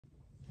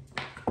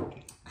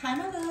Hi,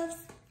 my loves.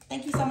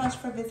 Thank you so much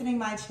for visiting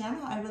my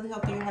channel. I really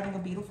hope that you're having a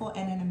beautiful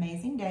and an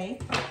amazing day.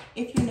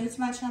 If you're new to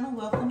my channel,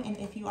 welcome. And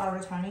if you are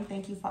returning,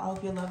 thank you for all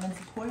of your love and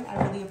support.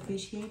 I really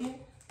appreciate it.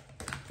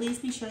 Please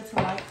be sure to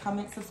like,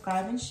 comment,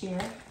 subscribe, and share.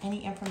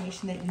 Any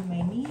information that you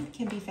may need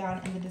can be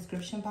found in the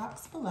description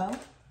box below.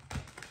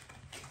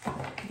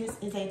 This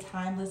is a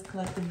timeless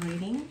collective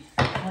reading.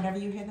 Whenever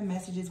you hear the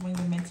messages when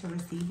you're meant to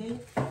receive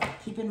it,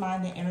 keep in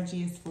mind that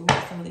energy is fluid,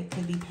 so it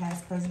could be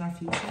past, present, or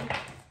future.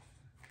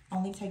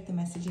 Only take the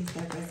messages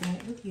that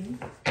resonate with you.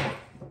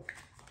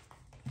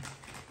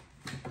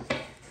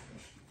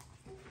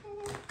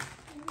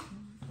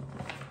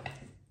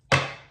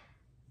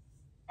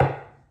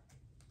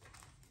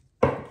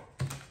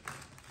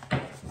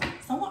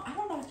 Someone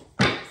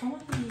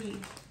could be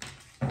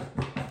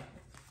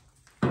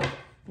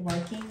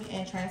working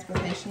in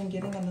transportation,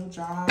 getting a new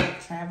job,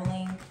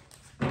 traveling.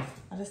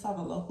 I just saw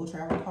the local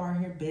travel card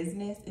here.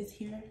 Business is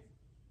here.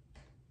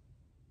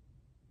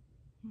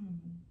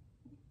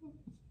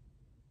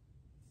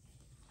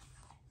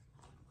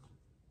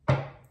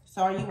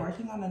 So are you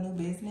working on a new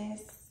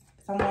business?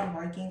 Someone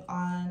working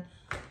on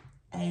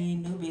a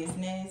new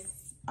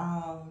business.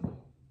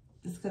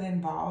 This could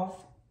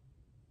involve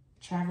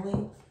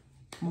traveling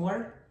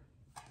more,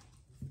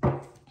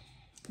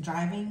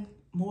 driving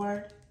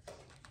more.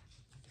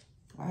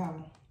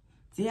 Wow.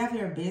 So you have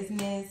your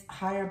business,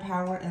 higher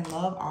power, and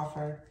love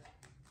offer.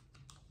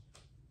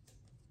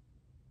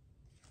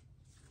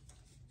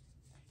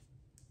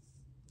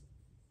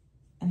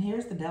 And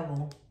here's the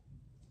devil.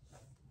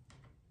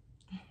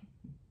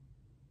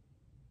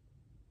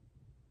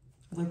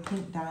 With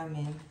pink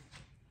diamond.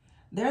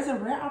 There's a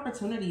rare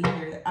opportunity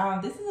here.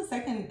 This is the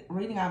second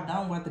reading I've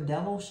done where the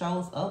devil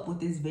shows up with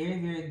this very,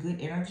 very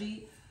good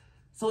energy.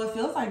 So it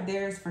feels like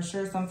there's for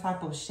sure some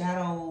type of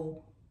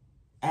shadow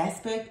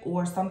aspect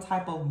or some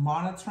type of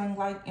monitoring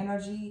like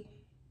energy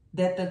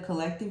that the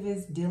collective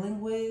is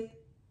dealing with.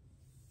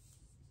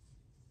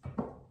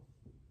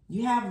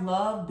 You have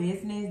love,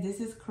 business. This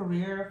is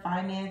career,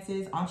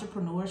 finances,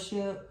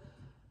 entrepreneurship.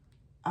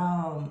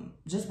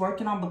 Just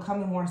working on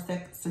becoming more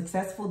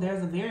successful.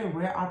 There's a very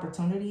rare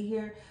opportunity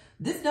here.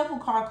 This devil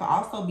card could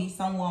also be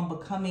someone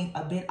becoming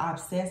a bit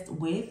obsessed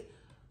with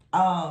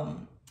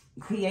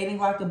creating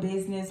like a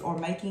business or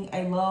making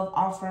a love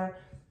offer.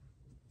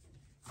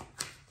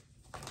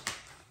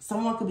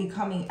 Someone could be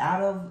coming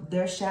out of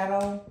their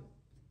shadow.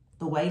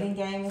 The waiting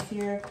game is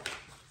here.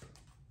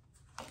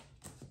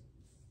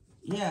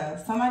 Yeah,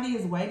 somebody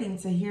is waiting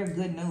to hear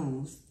good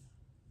news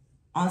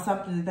on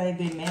something that they've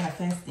been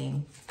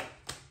manifesting.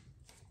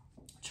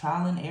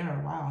 Trial and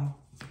error, wow.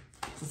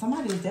 So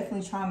somebody is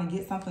definitely trying to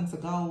get something to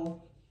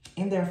go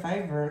in their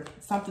favor.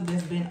 Something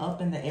that's been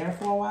up in the air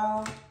for a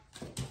while.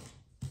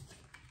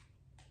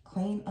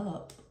 Clean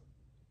up.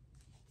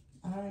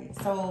 All right,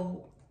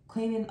 so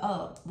cleaning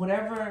up.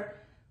 Whatever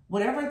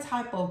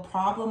type of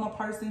problem a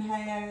person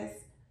has.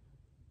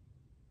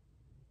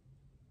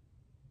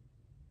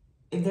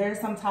 If there's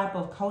some type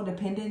of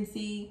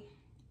codependency,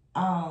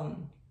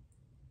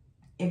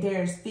 if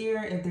there's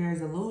fear, if there's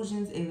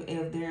illusions,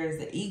 if there's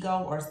the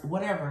ego or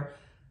whatever,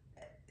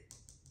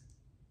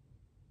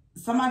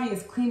 somebody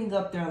is cleaning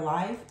up their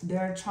life.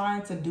 They're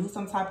trying to do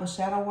some type of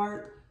shadow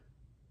work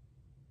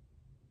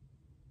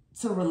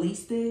to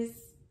release this.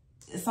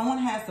 Someone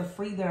has to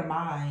free their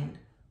mind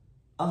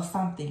of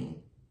something.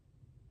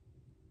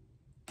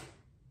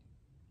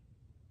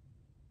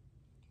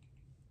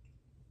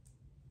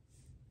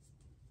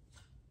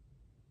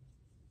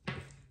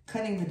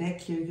 Cutting the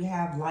deck here, you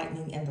have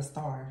lightning and the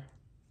star.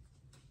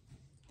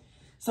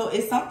 So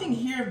it's something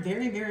here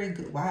very, very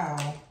good.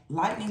 Wow.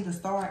 Lightning, the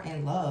star,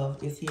 and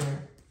love is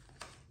here.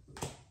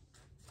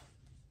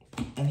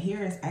 And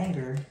here is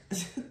anger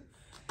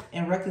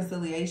and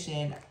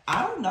reconciliation.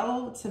 I don't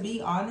know, to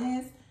be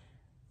honest.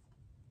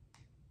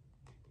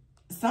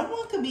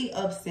 Someone could be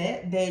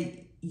upset that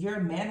you're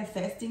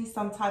manifesting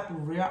some type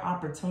of rare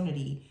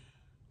opportunity.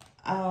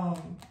 You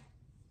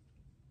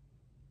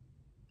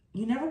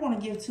never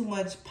want to give too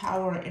much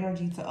power or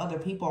energy to other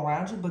people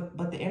around you,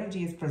 but the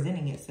energy is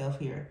presenting itself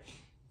here.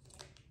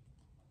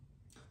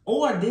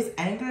 Or this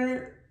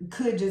anger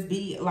could just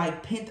be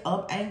like pent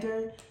up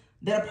anger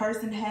that a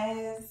person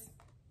has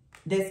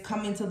that's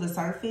coming to the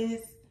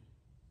surface,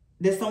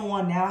 that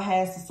someone now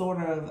has to sort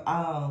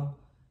of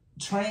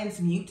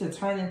transmute to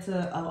turn into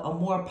a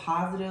more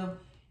positive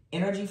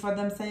energy for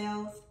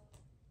themselves.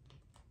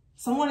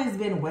 Someone has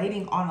been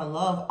waiting on a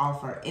love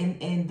offer,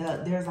 and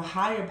there's a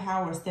higher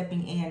power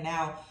stepping in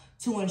now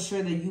to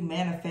ensure that you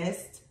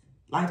manifest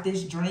like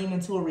this dream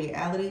into a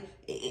reality.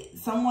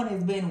 Someone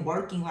has been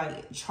working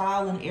like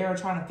trial and error,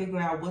 trying to figure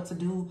out what to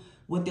do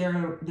with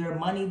their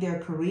money,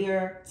 their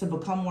career to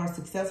become more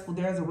successful.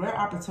 There's a rare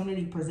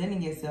opportunity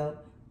presenting itself,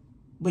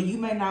 but you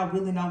may not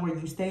really know where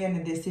you stand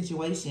in this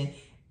situation.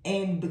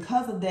 And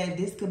because of that,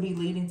 this could be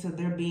leading to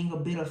there being a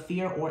bit of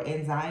fear or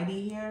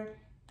anxiety here.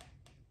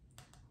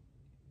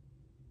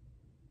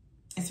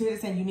 It's here to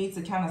say you need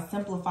to kind of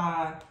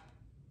simplify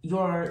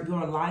your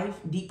life,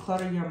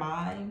 declutter your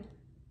mind,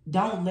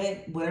 Don't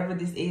let whatever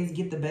this is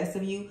get the best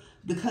of you,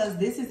 because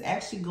this is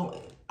actually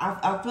going,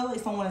 I feel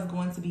like someone is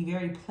going to be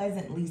very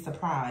pleasantly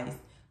surprised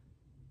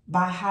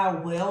by how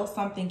well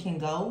something can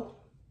go.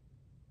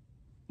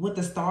 With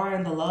the star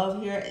and the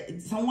love here,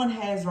 someone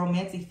has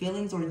romantic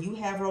feelings, or you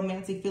have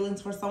romantic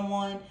feelings for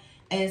someone,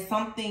 and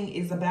something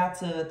is about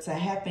to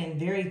happen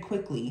very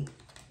quickly.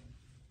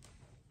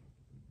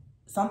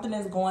 Something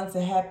is going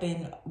to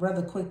happen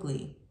rather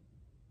quickly.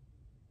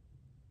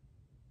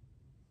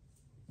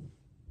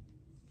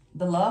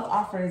 The love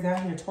offer is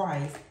out here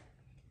twice.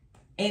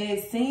 And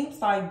it seems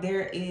like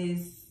there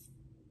is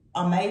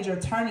a major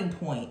turning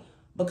point,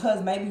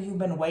 because maybe you've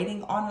been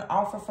waiting on an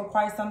offer for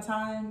quite some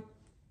time.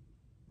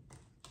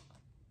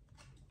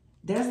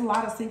 There's a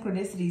lot of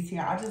synchronicities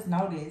here. I just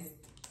noticed.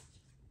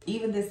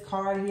 Even this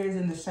card here is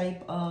in the shape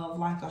of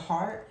like a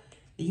heart.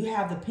 You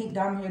have the pink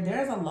diamond here.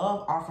 There's a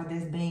love offer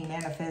that's being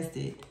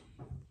manifested.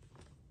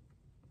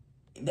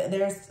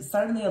 There's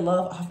certainly a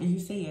love offer. You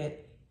see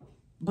it.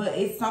 But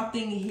it's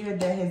something here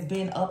that has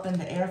been up in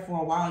the air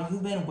for a while.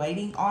 You've been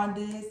waiting on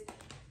this.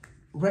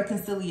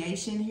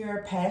 Reconciliation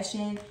here.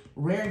 Passion.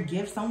 Rare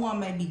gift. Someone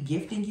may be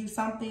gifting you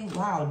something.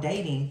 Wow,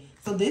 dating.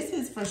 So this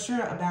is for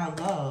sure about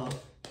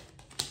love.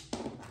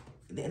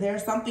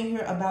 There's something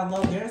here about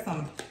love. There's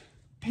some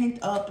pent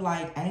up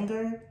like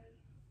anger.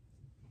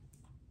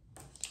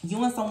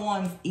 You and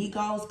someone's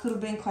egos could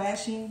have been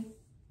clashing.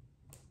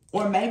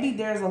 Or maybe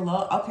there's a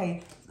love,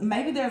 okay,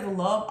 maybe there's a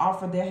love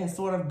offer that has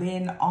sort of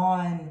been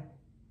on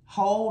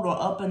hold or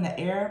up in the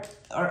air,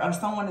 or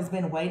someone has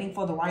been waiting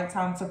for the right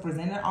time to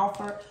present an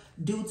offer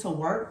due to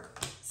work.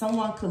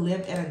 Someone could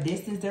live at a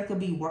distance. There could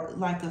be work,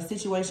 like a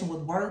situation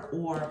with work,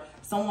 or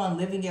someone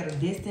living at a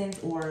distance,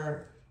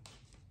 or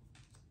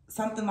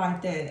something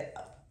like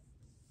that.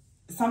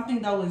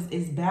 Something though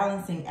is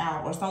balancing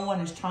out, or someone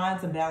is trying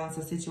to balance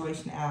a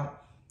situation out.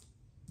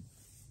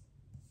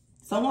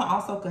 Someone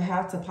also could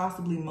have to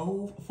possibly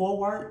move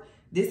forward.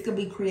 This could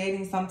be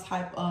creating some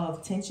type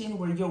of tension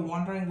where you're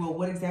wondering, well,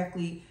 what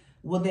exactly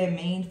would that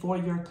mean for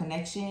your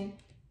connection?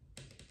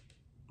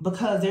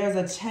 Because there's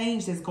a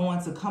change that's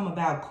going to come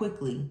about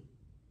quickly.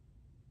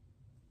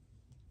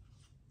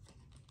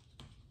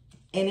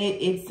 And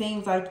it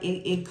seems like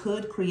it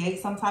could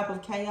create some type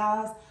of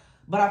chaos.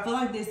 But I feel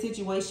like this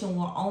situation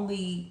will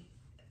only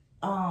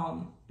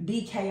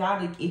be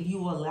chaotic if you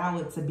allow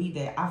it to be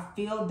that. I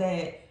feel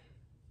that,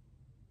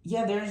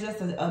 yeah, there's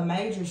just a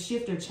major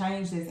shift or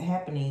change that's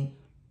happening.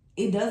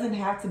 It doesn't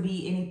have to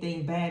be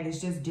anything bad.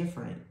 It's just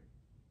different.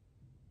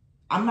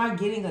 I'm not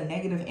getting a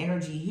negative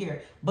energy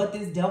here. But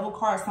this devil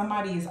card,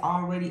 somebody is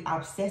already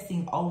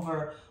obsessing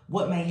over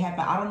what may happen.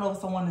 I don't know if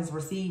someone has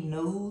received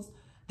news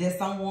that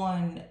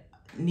someone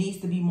needs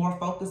to be more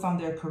focused on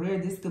their career.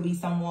 This could be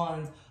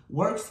someone's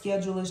work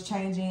schedule is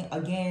changing.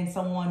 Again,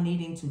 someone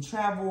needing to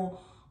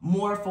travel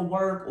more for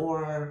work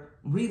or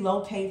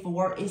relocate for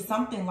work. It's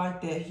something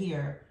like that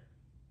here.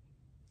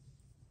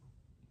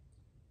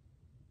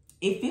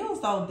 It feels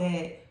though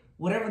that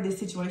whatever this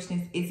situation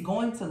is, it's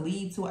going to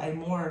lead to a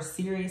more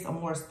serious, a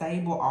more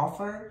stable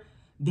offer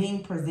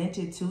being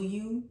presented to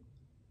you.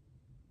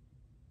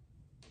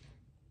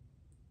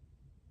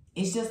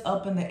 It's just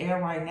up in the air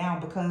right now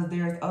because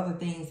there's other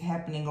things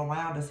happening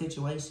around the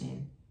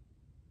situation.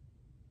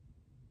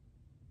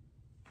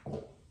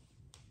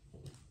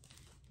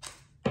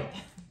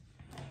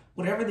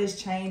 Whatever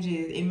this change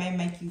is, it may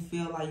make you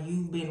feel like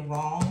you've been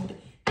wronged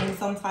in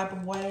some type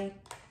of way.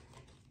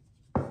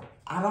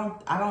 I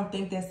don't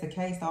think that's the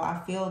case, though.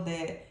 I feel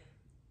that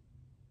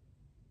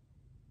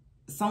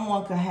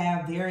someone could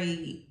have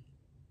very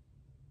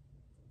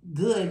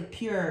good,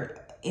 pure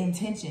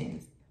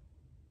intentions.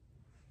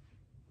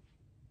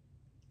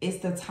 It's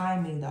the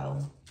timing, though,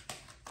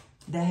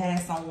 that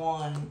has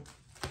someone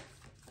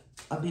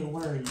a bit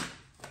worried.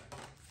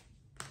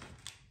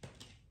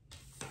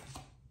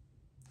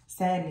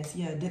 Sadness,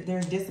 yeah,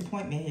 there's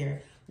disappointment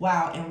here.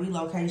 Wow, and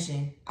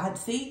relocation. I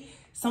see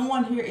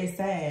someone here is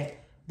sad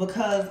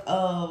because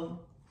of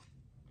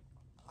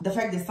the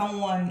fact that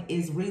someone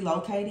is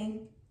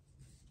relocating,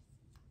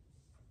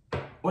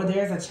 or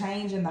there's a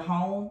change in the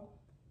home.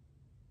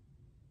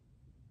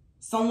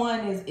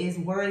 Someone is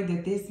worried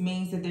that this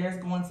means that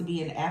there's going to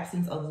be an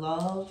absence of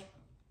love.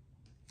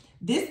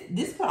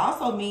 This could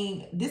also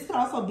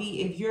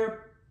be if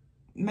you're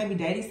maybe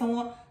dating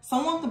someone.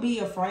 Someone could be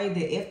afraid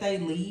that if they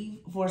leave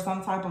for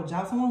some type of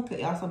job, someone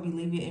could also be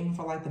leaving even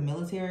for like the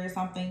military or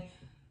something.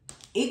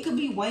 It could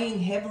be weighing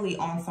heavily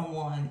on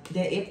someone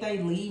that if they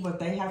leave or if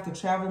they have to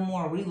travel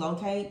more or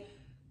relocate,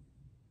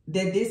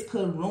 that this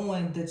could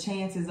ruin the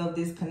chances of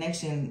this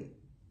connection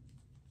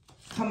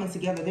coming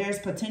together. There's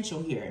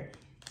potential here.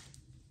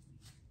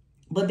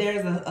 But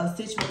there's a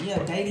situation,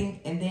 yeah,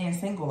 dating and then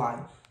single life.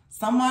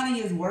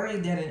 Somebody is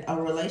worried that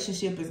a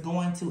relationship is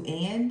going to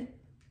end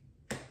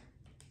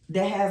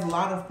that has a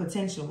lot of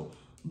potential.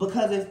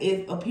 Because if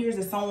it appears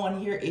that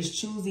someone here is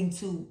choosing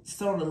to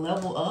sort of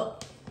level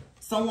up,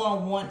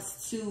 someone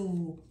wants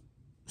to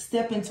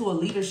step into a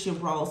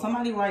leadership role.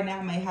 Somebody right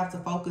now may have to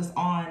focus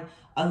on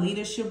a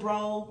leadership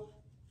role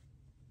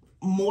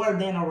more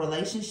than a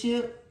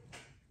relationship.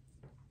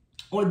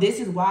 Or this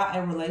is why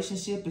a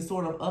relationship is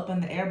sort of up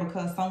in the air,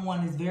 because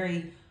someone is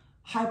very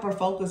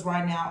hyper-focused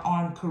right now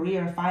on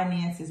career,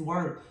 finances,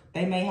 work.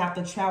 They may have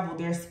to travel.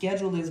 Their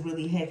schedule is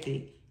really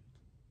hectic.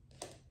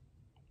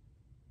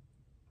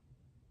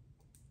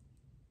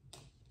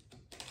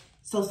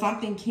 So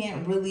something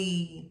can't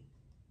really...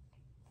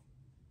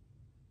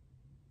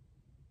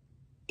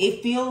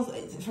 It feels...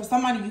 For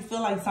somebody, you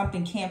feel like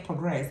something can't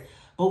progress.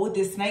 But with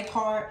this snake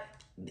card,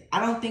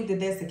 I don't think that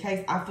that's the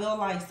case. I feel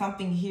like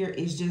something here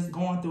is just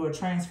going through a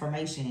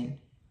transformation.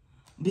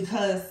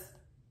 Because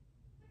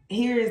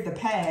here is the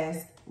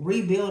past,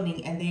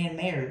 rebuilding, and then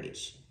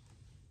marriage.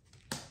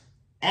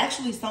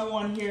 Actually,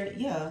 someone here,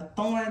 yeah,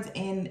 thorns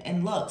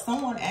and luck.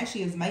 Someone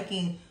actually is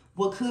making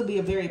what could be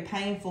a very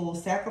painful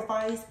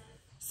sacrifice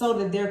so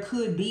that there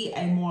could be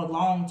a more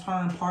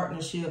long-term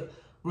partnership,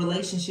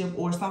 relationship,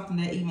 or something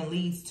that even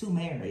leads to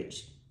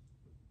marriage.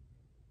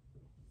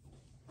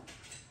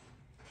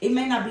 It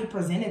may not be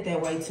presented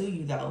that way to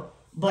you, though.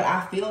 But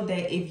I feel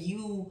that if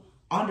you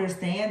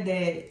understand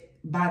that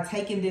by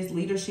taking this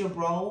leadership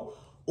role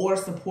or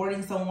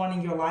supporting someone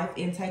in your life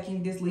in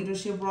taking this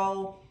leadership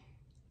role,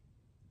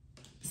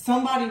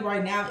 somebody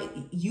right now,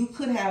 you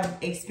could have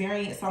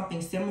experienced something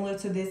similar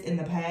to this in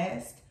the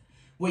past,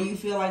 where you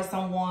feel like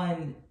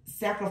someone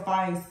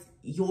sacrificed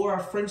your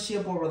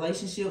friendship or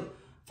relationship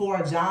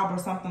for a job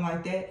or something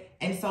like that.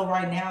 And so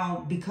right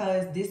now,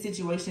 because this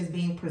situation is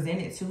being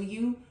presented to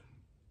you,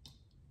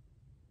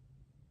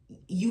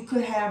 you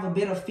could have a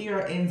bit of fear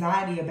or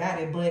anxiety about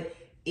it, but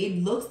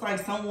it looks like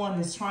someone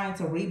is trying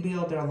to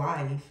rebuild their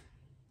life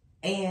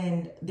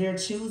and they're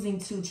choosing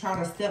to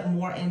try to step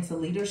more into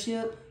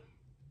leadership,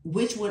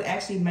 which would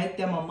actually make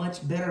them a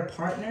much better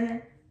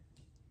partner.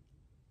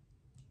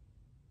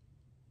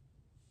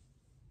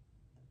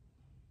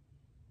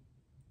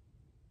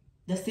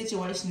 The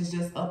situation is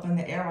just up in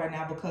the air right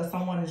now because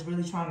someone is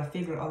really trying to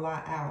figure a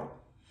lot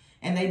out.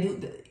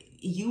 And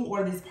you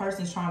or this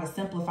person is trying to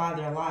simplify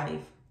their life.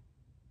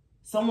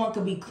 Someone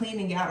could be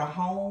cleaning out a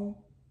home,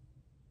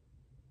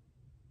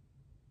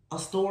 a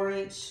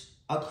storage,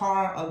 a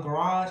car, a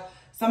garage.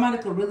 Somebody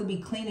could really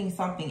be cleaning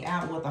something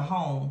out with a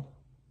home.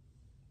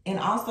 And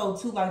also,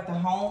 too, like the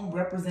home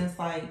represents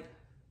like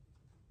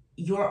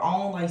your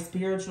own like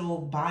spiritual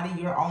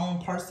body, your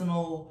own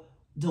personal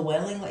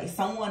dwelling. Like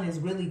someone is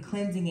really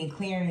cleansing and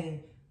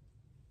clearing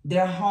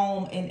their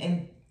home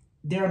and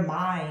their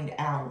mind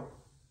out.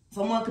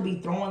 Someone could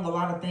be throwing a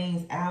lot of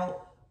things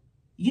out.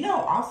 You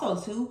know, also,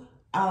 too,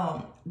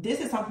 this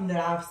is something that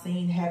I've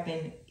seen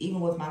happen even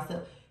with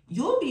myself.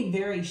 You'll be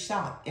very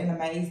shocked and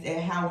amazed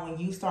at how when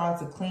you start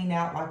to clean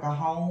out like a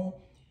home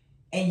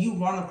and you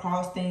run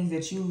across things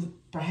that you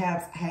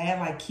perhaps had,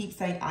 like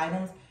keepsake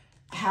items,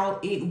 how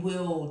it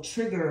will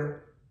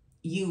trigger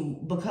you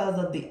because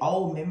of the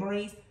old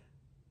memories.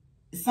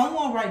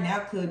 Someone right now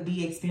could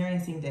be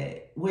experiencing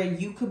that, where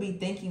you could be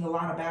thinking a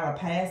lot about a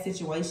past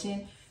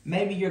situation.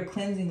 Maybe you're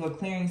cleansing or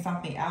clearing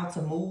something out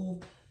to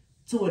move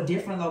to a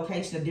different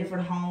location, a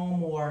different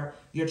home, or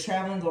you're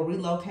traveling or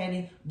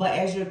relocating. But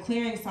as you're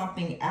clearing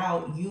something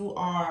out, you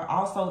are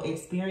also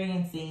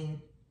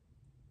experiencing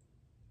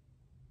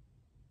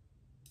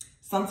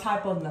some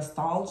type of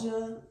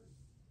nostalgia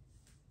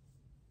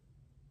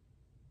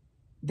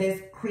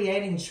that's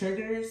creating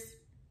triggers.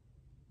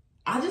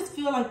 I just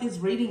feel like this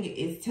reading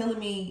is telling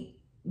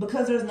me,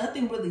 because there's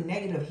nothing really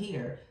negative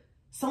here,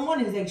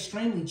 someone is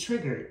extremely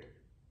triggered.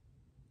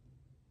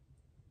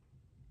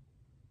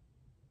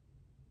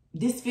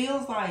 This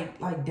feels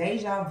like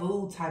deja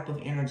vu type of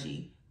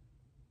energy.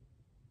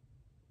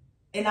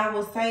 And I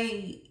will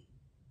say,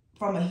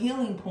 from a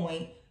healing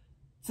point,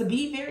 to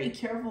be very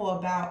careful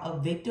about a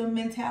victim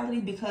mentality,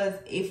 because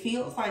it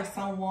feels like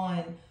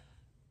someone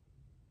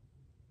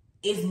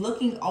is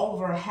looking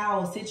over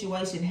how a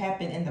situation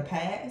happened in the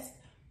past,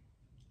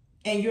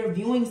 and you're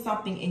viewing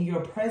something in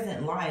your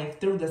present life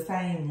through the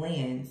same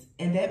lens,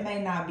 and that may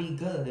not be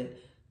good.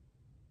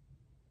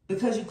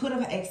 Because you could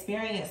have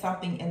experienced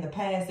something in the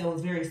past that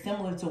was very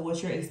similar to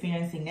what you're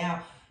experiencing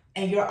now,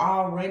 and you're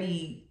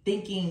already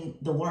thinking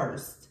the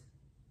worst.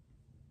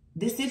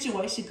 This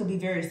situation could be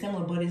very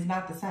similar, but it's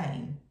not the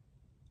same.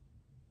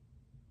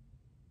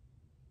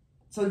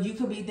 So you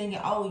could be thinking,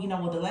 oh, you know,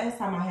 well, the last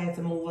time I had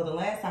to move, or the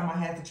last time I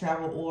had to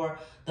travel, or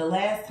the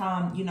last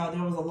time, you know,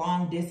 there was a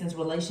long distance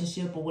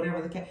relationship or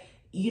whatever the case,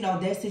 you know,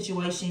 that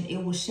situation,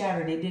 it was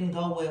shattered. It didn't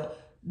go well.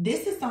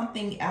 This is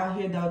something out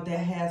here, though, that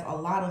has a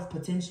lot of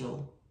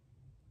potential.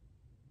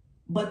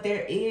 But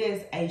there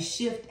is a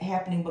shift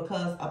happening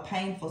because a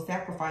painful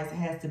sacrifice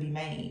has to be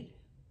made.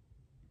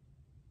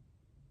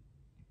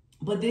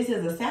 But this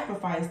is a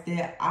sacrifice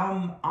that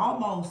I'm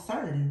almost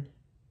certain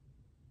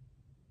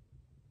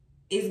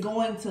is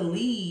going to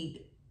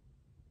lead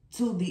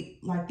to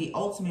the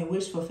ultimate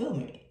wish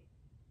fulfillment.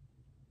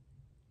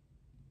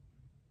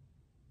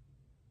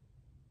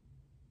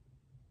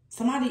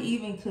 Somebody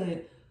even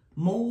could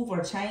move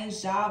or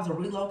change jobs or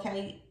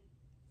relocate,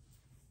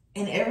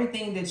 and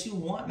everything that you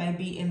want may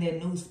be in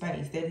that new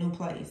space, that new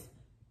place.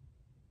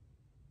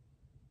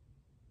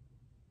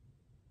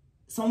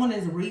 Someone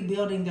is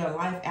rebuilding their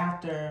life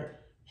after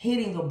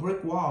hitting a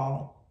brick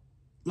wall,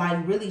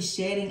 like really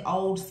shedding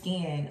old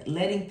skin,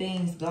 letting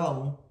things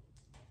go.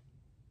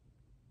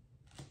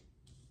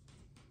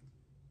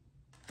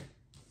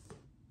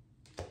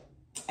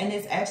 And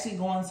it's actually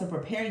going to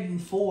prepare you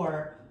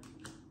for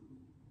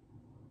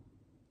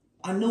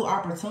a new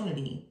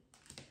opportunity.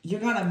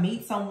 You're going to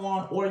meet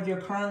someone, or you're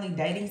currently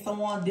dating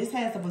someone. This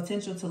has the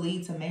potential to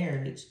lead to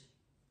marriage.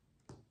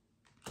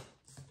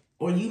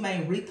 Or you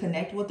may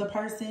reconnect with the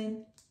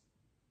person.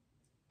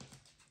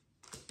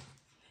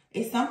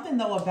 It's something,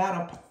 though,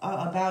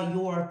 about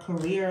your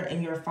career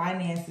and your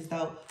finances,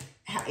 though.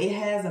 It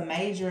has a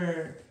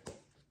major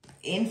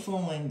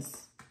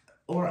influence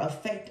or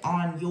effect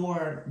on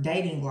your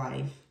dating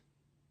life.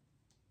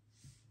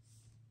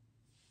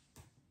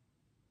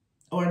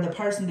 Or the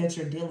person that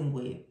you're dealing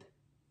with.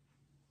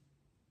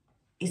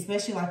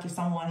 Especially like if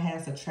someone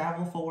has to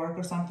travel for work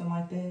or something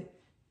like that.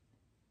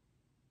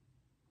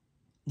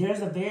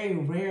 There's a very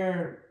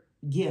rare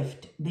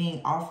gift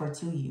being offered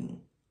to you.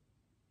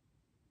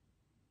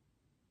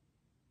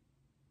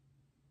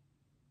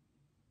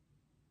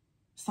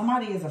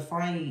 Somebody is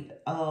afraid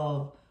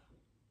of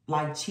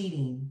like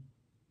cheating,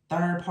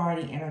 third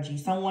party energy.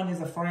 Someone is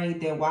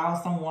afraid that while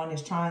someone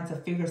is trying to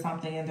figure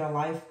something in their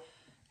life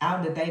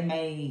out, that they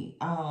may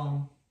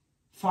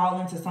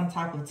fall into some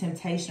type of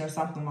temptation or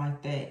something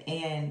like that.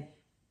 And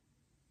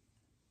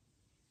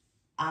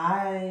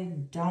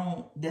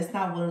that's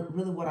not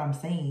really what I'm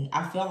saying.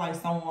 I feel like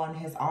someone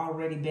has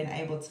already been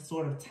able to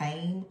sort of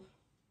tame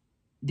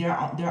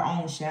their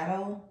own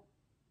shadow.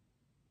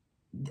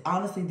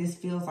 Honestly, this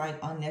feels like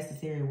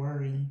unnecessary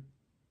worry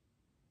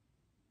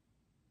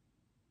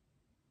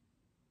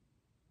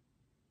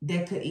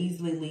that could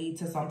easily lead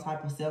to some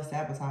type of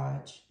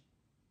self-sabotage.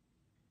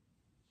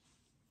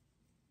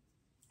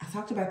 I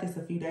talked about this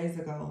a few days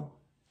ago.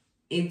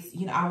 It's,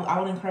 you know, I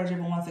would encourage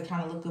everyone to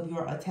kind of look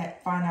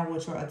up find out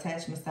what your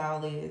attachment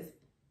style is.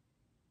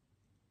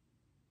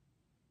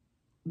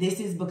 This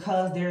is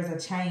because there's a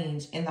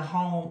change in the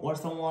home or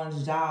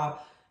someone's job.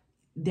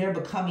 They're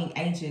becoming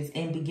anxious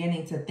and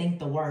beginning to think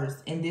the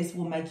worst. And this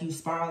will make you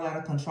spiral out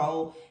of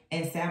control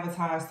and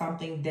sabotage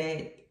something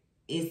that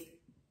is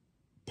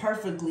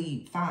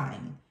perfectly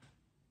fine.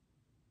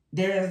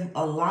 There's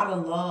a lot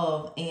of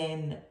love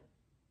and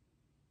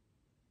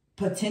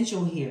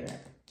potential here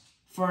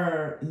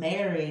for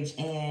marriage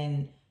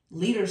and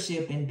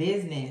leadership and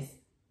business.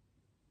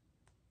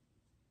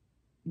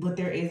 But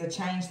there is a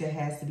change that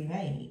has to be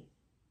made.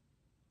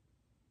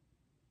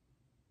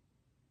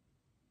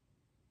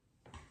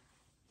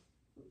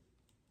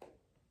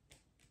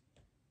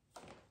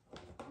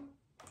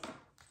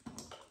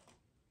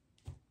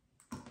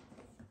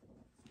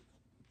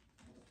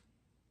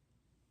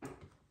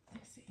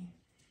 Let's see.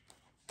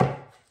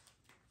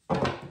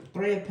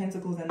 Three of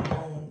Pentacles and the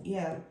Moon.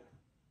 Yeah.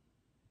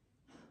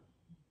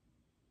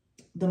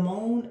 The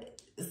Moon,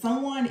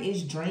 someone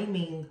is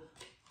dreaming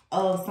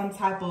of some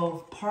type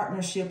of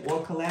partnership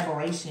or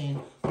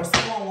collaboration, or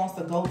someone wants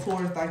to go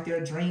towards like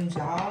their dream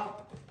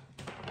job.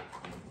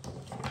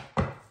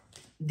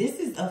 This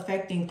is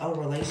affecting a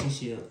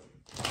relationship.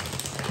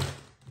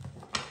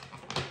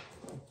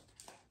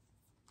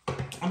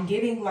 I'm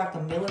getting like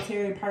a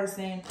military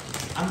person.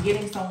 I'm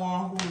getting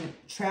someone who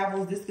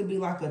travels. This could be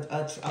like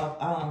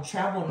a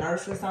travel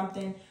nurse or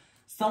something.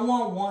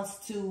 Someone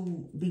wants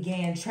to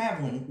begin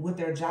traveling with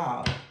their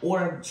job,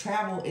 or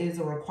travel is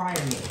a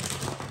requirement.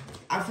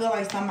 I feel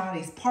like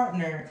somebody's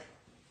partner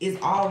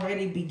is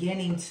already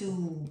beginning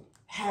to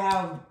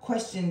have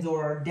questions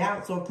or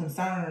doubts or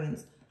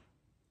concerns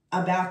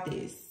about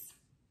this.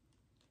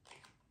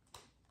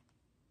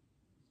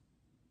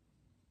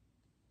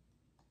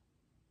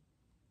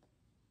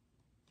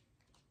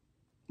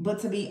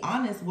 But to be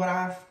honest, what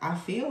I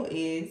feel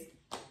is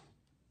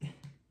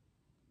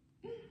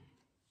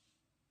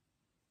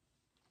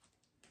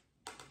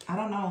I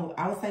don't know.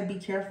 I would say be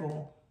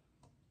careful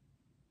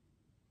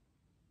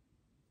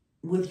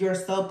with your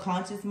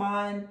subconscious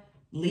mind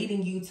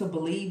leading you to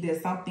believe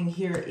that something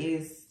here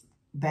is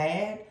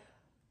bad.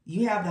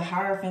 You have the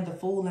Hierophant, the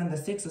Fool, and the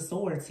Six of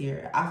Swords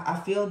here. I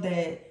feel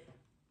that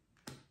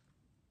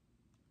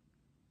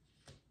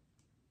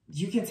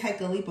you can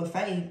take a leap of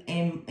faith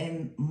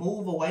and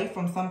move away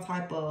from some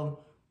type of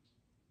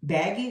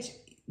baggage.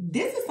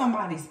 This is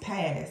somebody's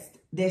past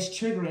that's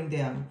triggering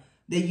them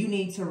that you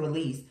need to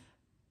release.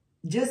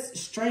 Just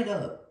straight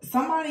up.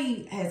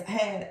 Somebody has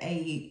had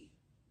a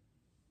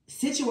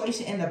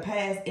situation in the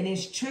past and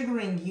it's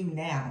triggering you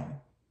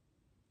now.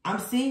 I'm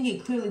seeing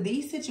it clearly.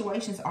 These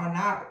situations are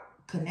not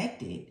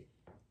connected.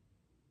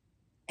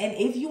 And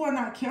if you are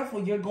not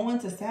careful, you're going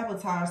to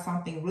sabotage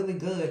something really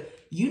good.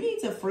 You need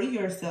to free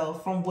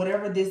yourself from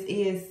whatever this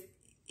is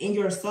in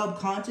your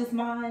subconscious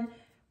mind.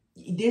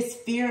 This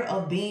fear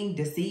of being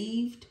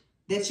deceived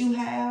that you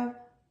have.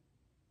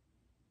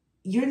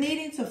 You're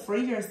needing to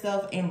free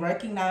yourself and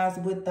recognize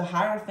with the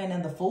Hierophant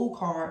and the Fool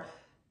card,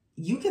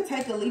 you can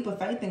take a leap of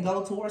faith and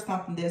go towards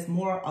something that's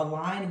more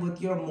aligned with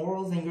your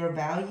morals and your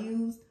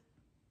values.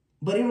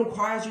 But it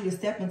requires you to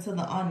step into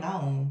the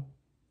unknown.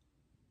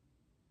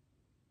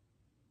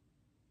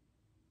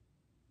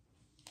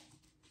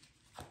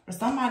 Or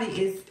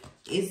somebody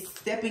is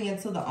stepping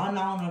into the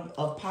unknown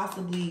of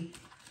possibly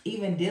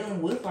even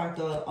dealing with like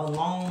a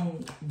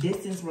long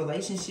distance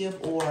relationship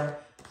or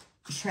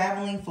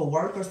traveling for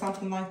work or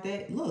something like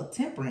that. Look,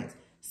 Temperance.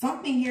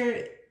 Something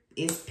here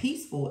is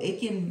peaceful. It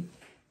can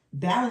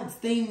balance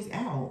things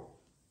out.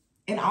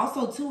 And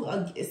also, too,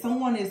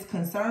 someone is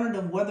concerned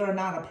of whether or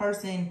not a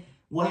person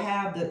will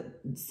have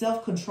the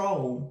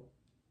self-control.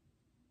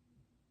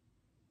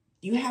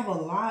 You have a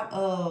lot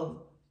of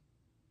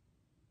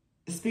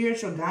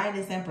spiritual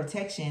guidance and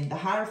protection. The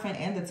Hierophant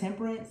and the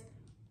Temperance.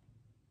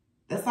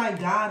 That's like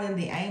God and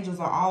the angels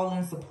are all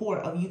in support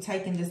of you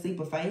taking this leap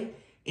of faith,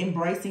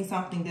 embracing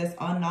something that's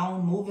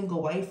unknown, moving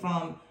away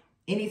from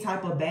any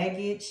type of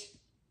baggage,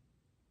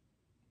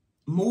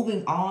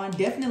 moving on,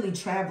 definitely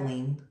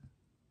traveling.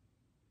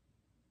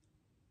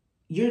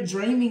 You're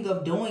dreaming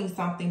of doing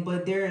something,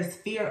 but there is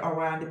fear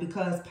around it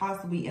because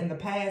possibly in the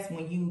past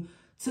when you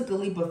took a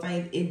leap of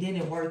faith, it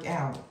didn't work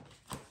out.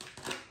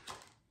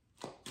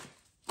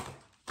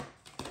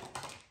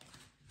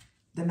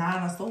 The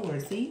Nine of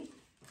Swords, see?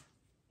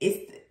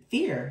 It's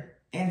fear,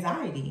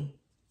 anxiety.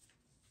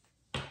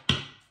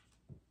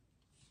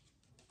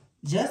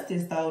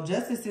 Justice, though.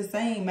 Justice is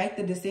saying make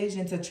the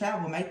decision to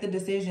travel. Make the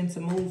decision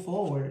to move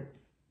forward.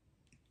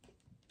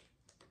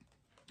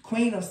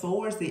 Queen of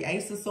Swords, the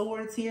Ace of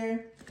Swords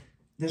here.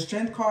 The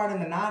Strength card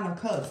and the Nine of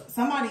Cups.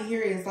 Somebody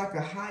here is like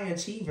a high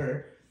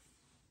achiever.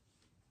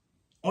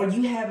 Or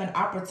you have an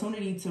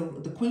opportunity to,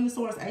 the Queen of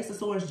Swords, Ace of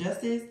Swords,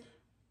 Justice.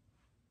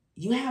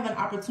 You have an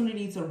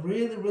opportunity to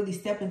really, really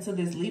step into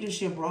this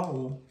leadership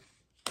role.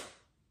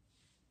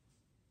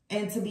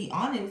 And to be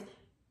honest,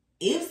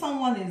 if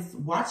someone is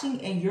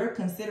watching and you're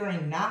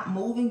considering not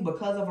moving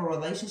because of a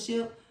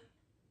relationship,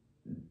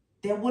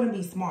 that wouldn't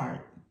be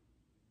smart.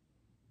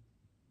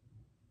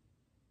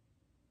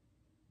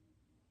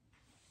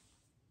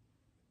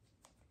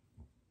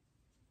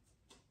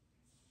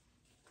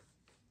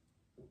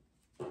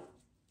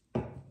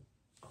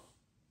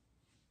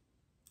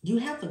 You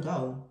have to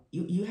go.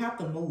 You have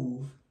to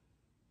move.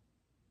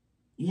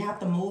 You have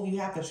to move. You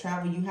have to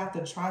travel. You have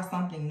to try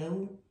something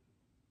new.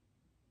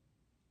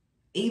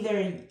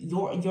 Either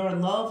your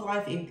love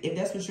life, if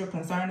that's what you're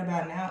concerned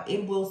about now,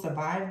 it will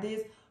survive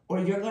this, or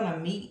you're going to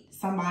meet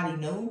somebody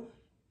new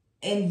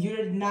and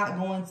you're not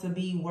going to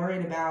be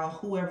worried about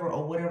whoever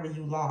or whatever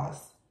you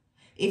lost.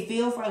 It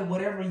feels like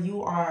whatever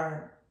you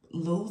are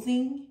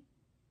losing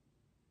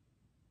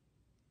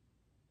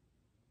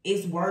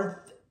is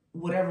worth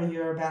whatever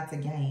you're about to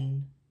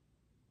gain.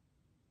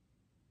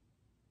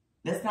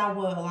 That's not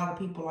what a lot of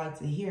people like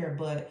to hear,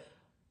 but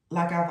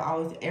like I've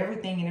always,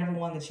 everything and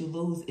everyone that you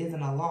lose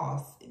isn't a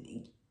loss.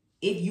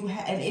 If you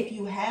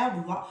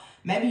have lost,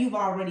 maybe you've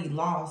already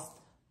lost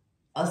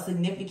a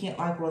significant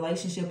like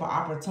relationship or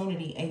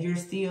opportunity and you're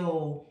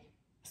still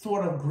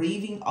sort of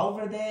grieving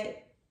over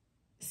that,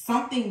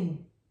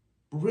 something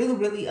really,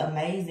 really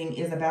amazing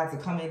is about to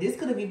come in. This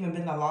could have even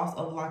been the loss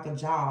of like a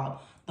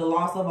job, the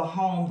loss of a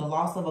home, the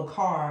loss of a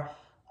car,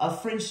 a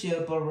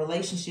friendship, a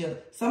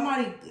relationship.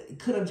 Somebody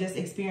could have just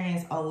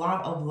experienced a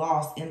lot of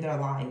loss in their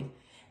life.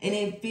 And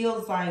it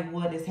feels like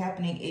what is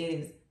happening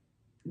is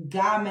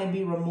God may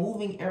be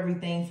removing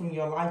everything from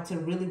your life to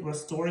really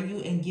restore you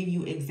and give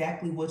you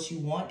exactly what you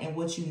want and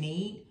what you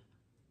need.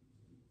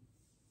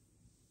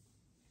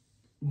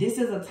 This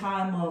is a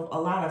time of a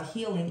lot of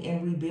healing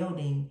and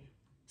rebuilding.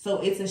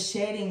 So it's a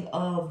shedding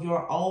of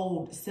your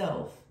old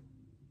self.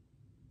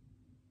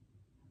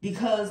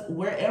 Because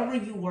wherever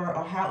you were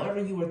or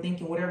however you were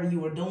thinking, whatever you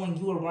were doing,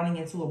 you were running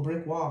into a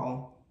brick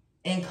wall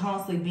and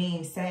constantly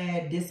being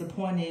sad,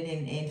 disappointed,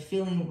 and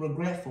feeling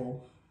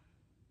regretful.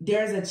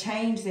 There's a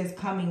change that's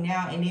coming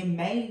now, and it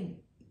may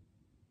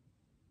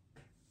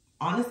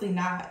honestly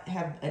not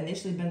have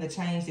initially been the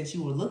change that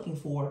you were looking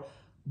for,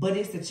 but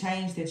it's the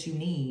change that you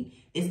need.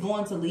 It's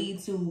going to lead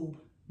to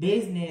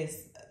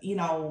business, you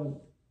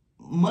know,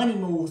 money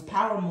moves,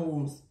 power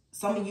moves.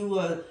 Some of you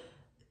are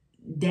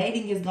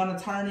dating is going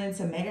to turn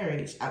into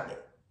marriage.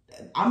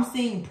 I'm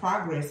seeing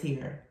progress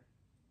here.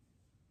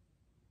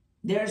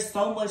 There's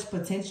so much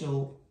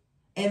potential.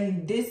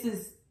 And this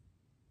is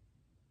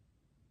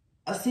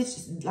a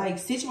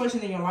situation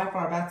in your life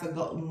are about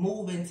to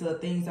move into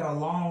things that are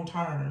long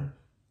term.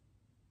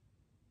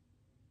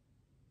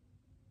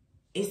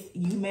 It's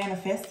you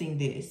manifesting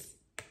this.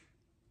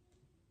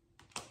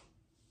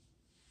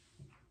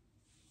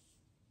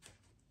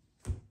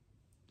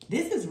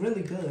 This is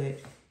really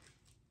good.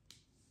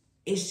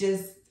 It's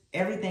just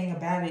everything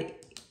about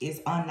it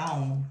is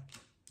unknown.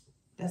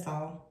 That's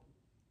all.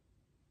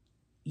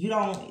 You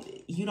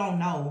don't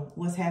know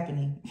what's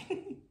happening.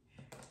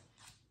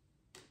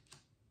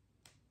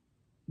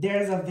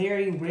 There's a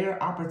very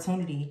rare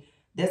opportunity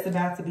that's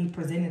about to be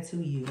presented to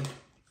you.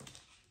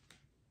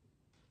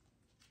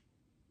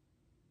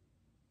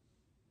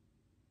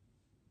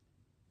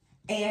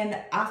 And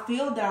I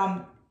feel that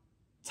I'm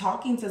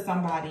talking to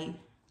somebody.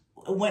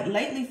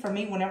 Lately for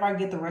me, whenever I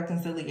get the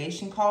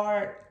reconciliation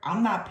card,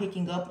 I'm not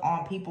picking up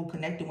on people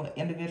connecting with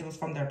individuals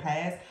from their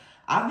past.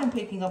 I've been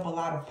picking up a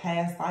lot of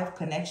past life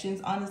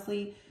connections,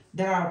 honestly.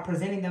 that are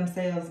presenting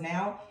themselves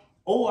now.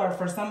 Or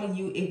for some of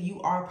you, if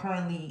you are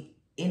currently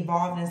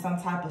involved in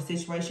some type of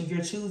situation,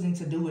 you're choosing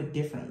to do it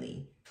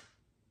differently.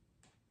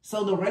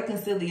 So the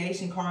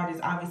reconciliation card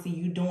is obviously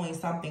you doing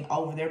something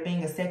over. There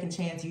being a second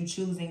chance, you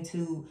choosing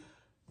to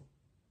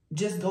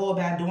just go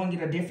about doing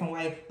it a different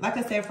way. Like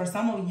I said, for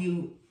some of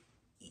you,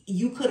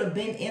 you could have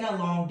been in a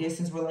long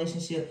distance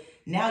relationship.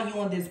 Now you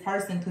and this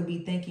person could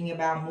be thinking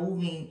about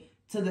moving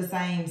to the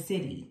same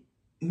city,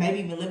 maybe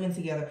even living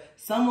together.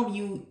 Some of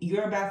you,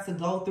 you're about to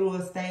go through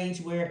a stage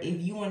where if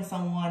you and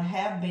someone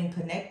have been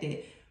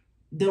connected,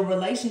 the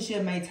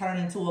relationship may turn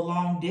into a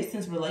long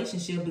distance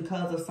relationship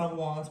because of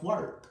someone's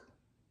work.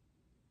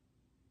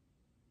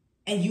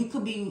 And you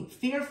could be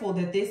fearful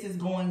that this is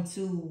going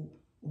to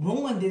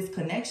ruin this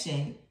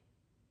connection.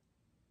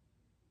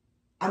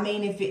 I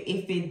mean, if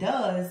it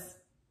does,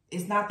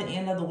 it's not the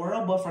end of the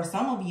world. But for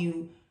some of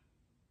you,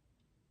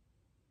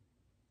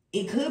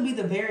 it could be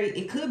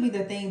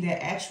the thing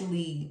that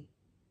actually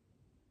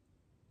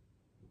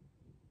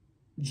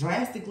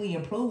drastically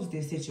improves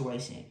this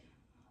situation.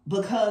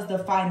 Because the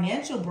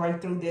financial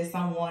breakthrough that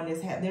someone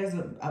is there's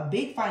a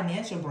big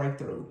financial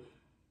breakthrough.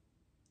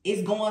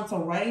 It's going to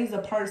raise a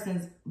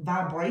person's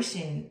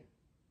vibration,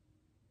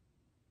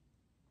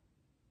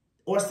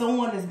 or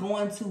someone is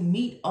going to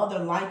meet other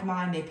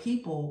like-minded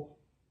people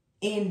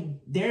in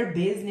their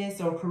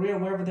business or career,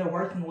 wherever they're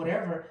working,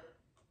 whatever.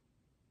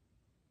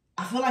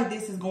 I feel like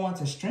this is going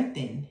to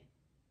strengthen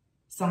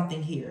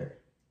something here.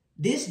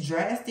 This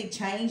drastic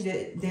change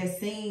that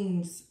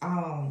seems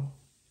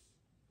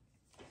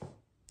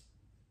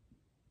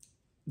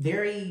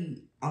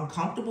very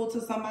uncomfortable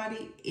to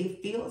somebody,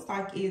 it feels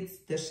like it's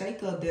the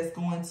shakeup that's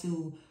going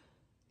to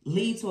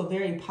lead to a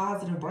very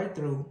positive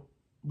breakthrough,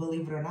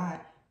 believe it or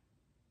not.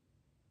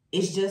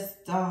 It's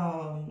just,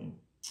 for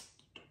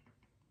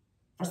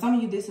some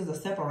of you, this is a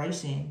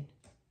separation.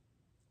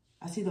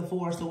 I see the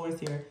Four of Swords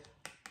here.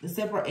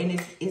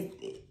 And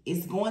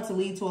it's going to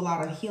lead to a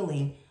lot of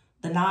healing.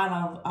 The Nine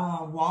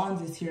of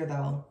Wands is here,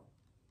 though.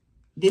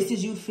 This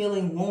is you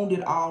feeling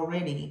wounded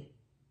already.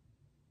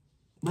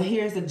 But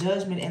here's the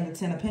Judgment and the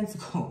Ten of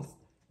Pentacles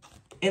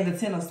and the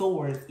Ten of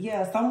Swords.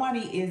 Yeah, somebody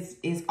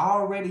is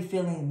already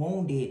feeling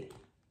wounded.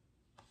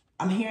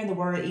 I'm hearing the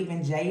word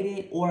even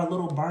jaded or a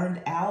little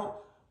burned out.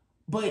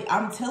 But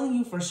I'm telling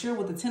you for sure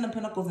with the Ten of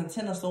Pentacles and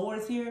Ten of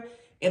Swords here,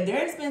 if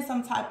there's been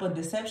some type of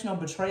deception or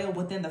betrayal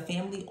within the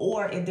family,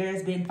 or if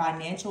there's been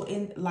financial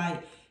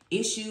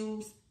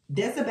issues,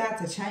 that's about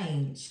to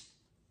change.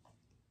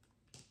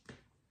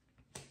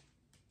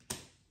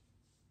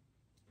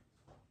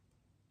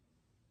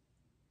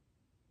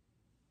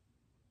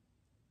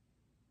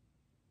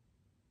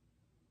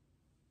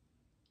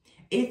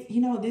 It's,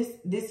 you know,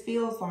 this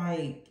feels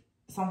like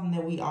something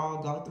that we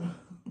all go through.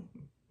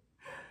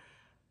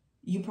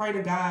 You pray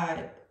to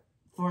God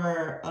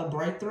for a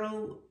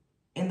breakthrough,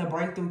 and the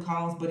breakthrough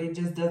comes, but it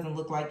just doesn't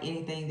look like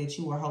anything that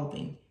you were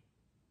hoping.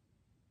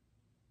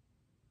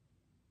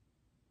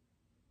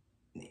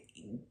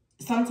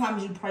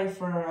 Sometimes you pray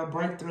for a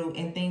breakthrough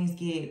and things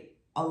get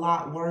a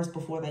lot worse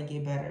before they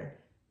get better.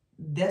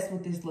 That's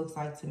what this looks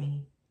like to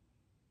me.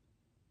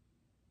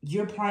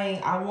 You're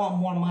praying, I want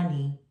more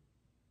money.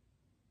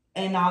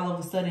 And all of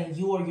a sudden,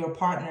 you or your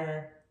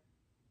partner,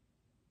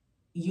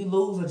 you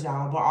lose a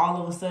job. Or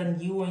all of a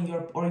sudden, you and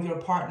your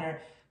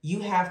partner,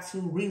 you have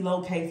to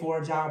relocate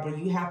for a job, or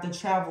you have to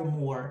travel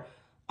more.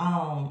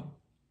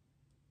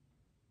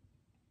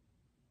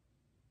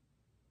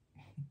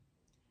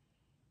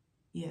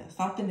 Yeah,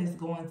 something is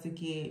going to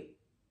get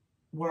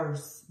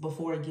worse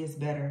before it gets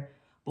better.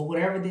 But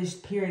whatever this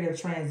period of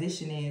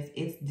transition is,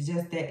 it's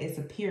just that it's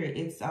a period.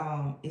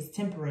 It's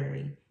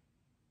temporary.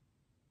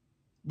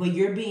 But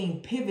you're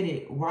being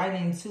pivoted right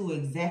into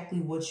exactly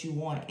what you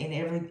want, and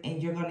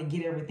you're going to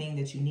get everything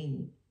that you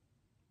need.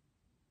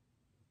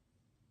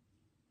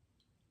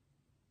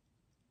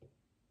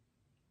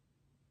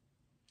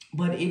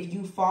 But if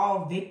you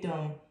fall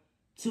victim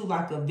to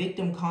like a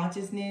victim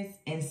consciousness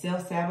and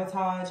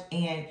self-sabotage,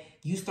 and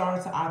you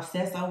start to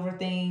obsess over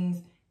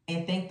things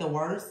and think the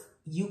worst,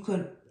 you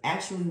could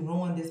actually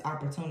ruin this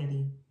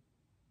opportunity.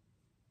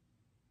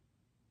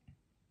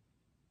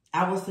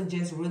 I would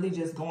suggest really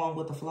just going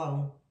with the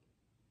flow.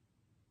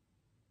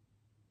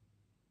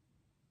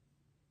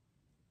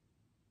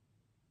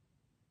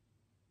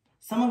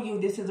 Some of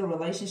you, this is a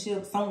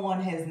relationship. Someone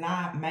has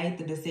not made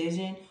the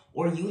decision,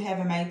 or you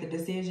haven't made the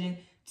decision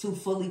to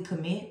fully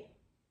commit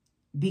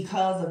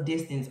because of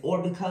distance,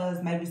 or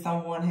because maybe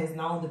someone has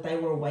known that they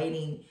were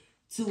waiting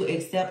to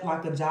accept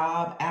like a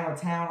job out of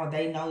town, or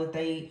they know that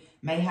they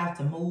may have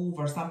to move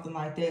or something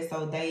like that.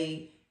 So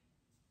they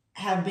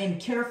have been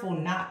careful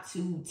not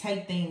to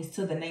take things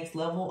to the next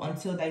level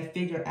until they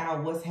figure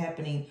out what's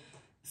happening.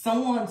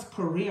 Someone's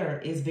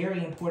career is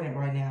very important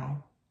right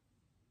now.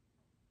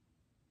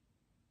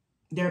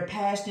 They're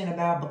passionate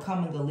about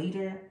becoming a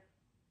leader.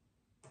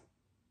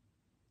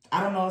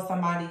 I don't know if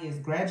somebody is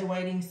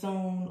graduating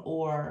soon,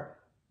 or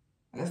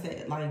like I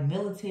said, like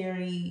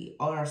military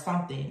or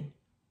something.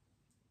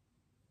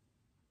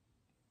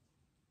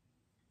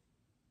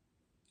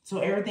 So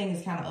everything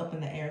is kind of up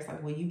in the air. It's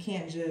like, well, you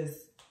can't just...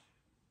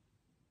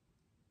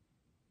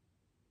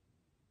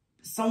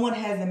 Someone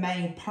hasn't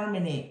made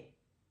permanent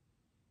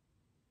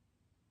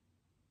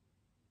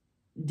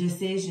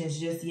decisions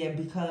just yet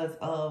because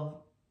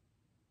of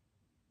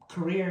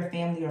career,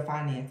 family, or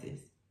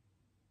finances.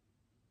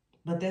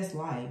 But that's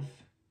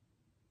life.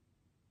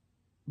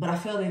 But I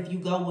feel that if you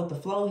go with the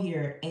flow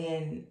here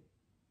and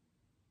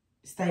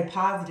stay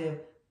positive,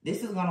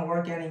 this is going to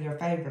work out in your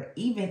favor.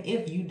 Even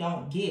if you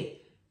don't get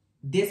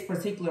this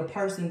particular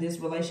person, this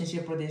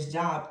relationship, or this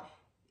job,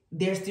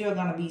 there's still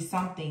going to be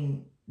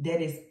something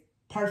that is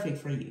perfect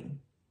for you.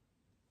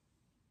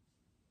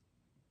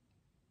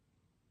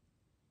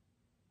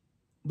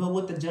 But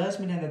with the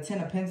Judgment and the Ten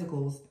of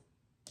Pentacles,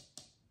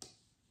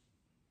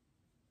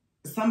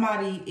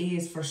 somebody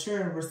is for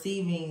sure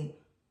receiving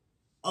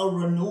a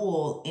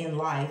renewal in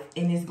life,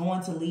 and it's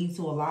going to lead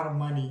to a lot of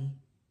money.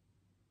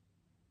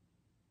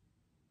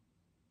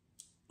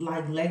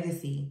 Like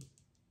legacy.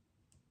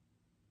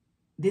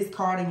 This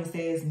card even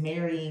says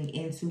marrying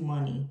into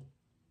money.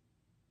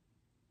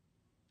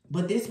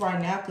 But this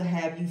right now could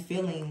have you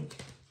feeling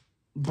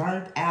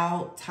burnt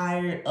out,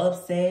 tired,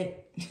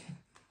 upset.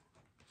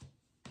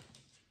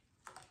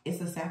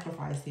 It's a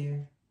sacrifice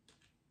here.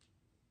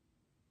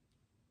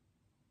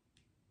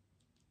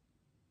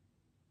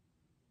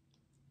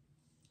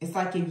 It's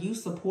like if you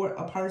support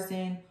a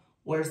person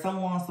or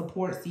someone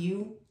supports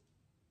you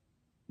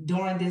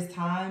during this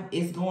time,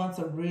 it's going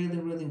to really,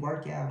 really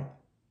work out.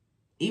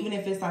 Even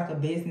if it's like a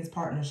business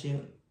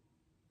partnership.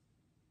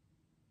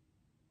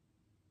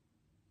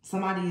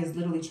 Somebody is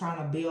literally trying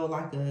to build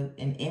like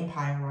an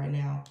empire right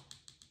now.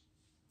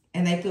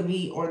 And they could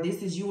be, or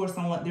this is you or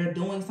someone, they're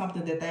doing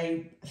something that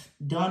they've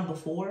done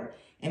before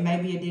and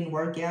maybe it didn't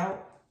work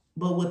out.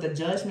 But with the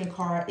Judgment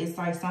card, it's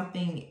like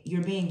something,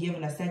 you're being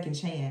given a second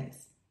chance.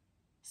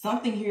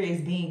 Something here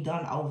is being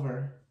done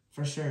over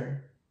for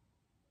sure.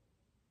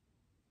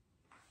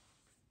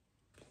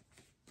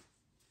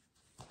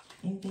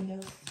 Anything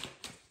else?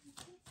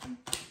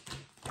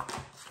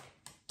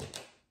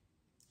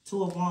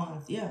 Two of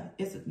Wands. Yeah,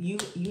 it's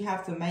you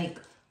have to make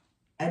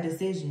a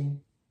decision.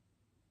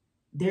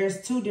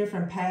 There's two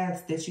different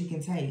paths that you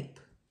can take.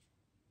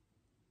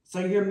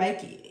 So you're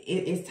making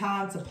it's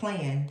time to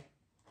plan.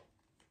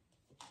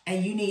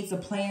 And you need to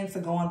plan to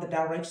go in the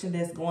direction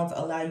that's going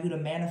to allow you to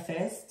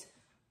manifest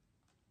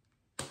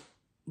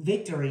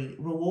victory,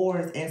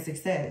 rewards, and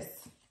success.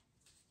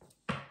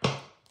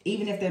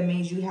 Even if that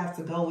means you have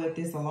to go with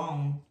this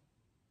alone.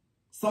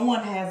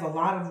 Someone has a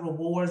lot of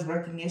rewards,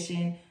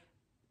 recognition,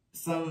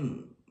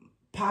 some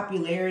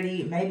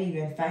popularity, maybe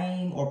even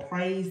fame or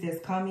praise that's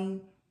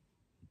coming.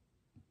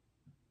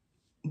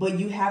 But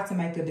you have to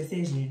make a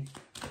decision.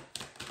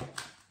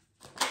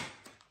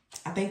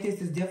 I think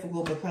this is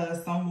difficult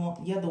because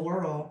the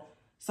world,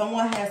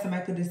 someone has to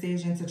make a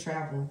decision to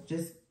travel.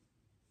 Just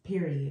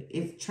period.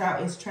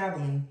 It's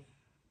traveling.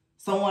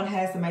 Someone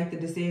has to make the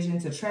decision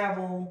to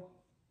travel,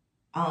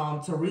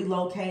 to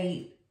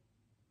relocate.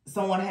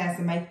 Someone has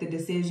to make the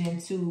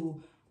decision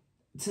to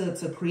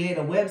create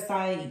a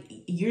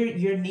website.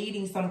 You're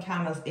needing some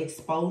kind of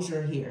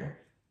exposure here,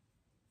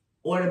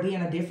 or to be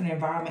in a different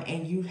environment,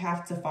 and you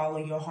have to follow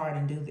your heart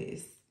and do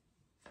this.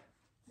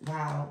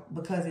 Wow,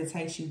 because it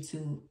takes you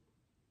to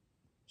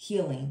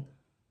healing,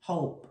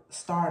 hope,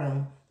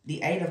 stardom.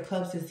 The Eight of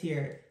Cups is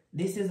here.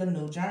 This is a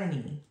new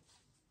journey.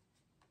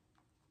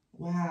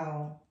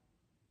 Wow.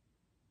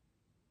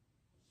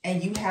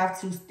 And you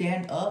have to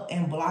stand up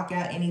and block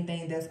out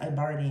anything that's a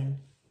burden.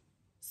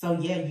 So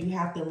yeah, you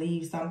have to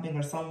leave something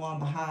or someone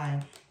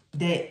behind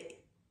that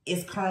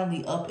is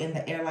currently up in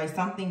the air. Like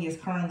something is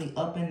currently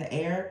up in the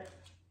air.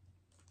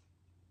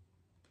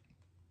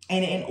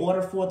 And in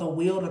order for the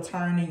wheel to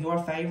turn in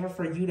your favor,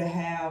 for you to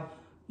have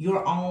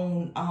your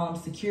own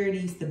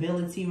security,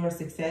 stability, or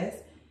success,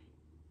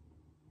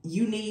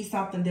 you need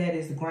something that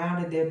is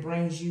grounded, that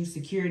brings you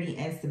security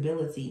and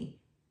stability.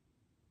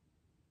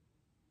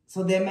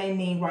 So that may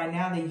mean right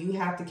now that you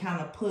have to kind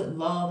of put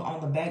love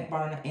on the back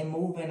burner and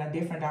move in a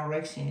different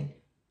direction.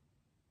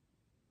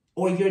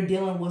 Or you're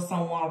dealing with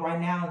someone right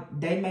now,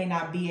 they may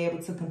not be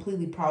able to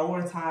completely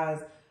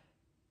prioritize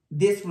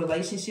this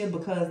relationship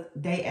because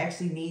they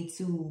actually need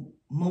to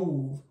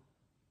move.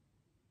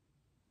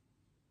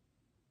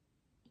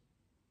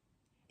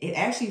 It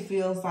actually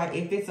feels like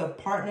if it's a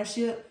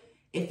partnership,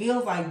 it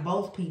feels like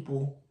both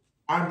people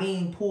are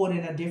being pulled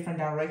in a different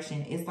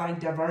direction. It's like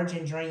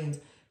divergent dreams.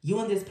 You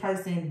and this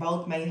person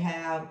both may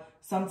have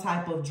some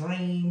type of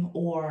dream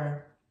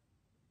or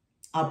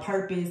a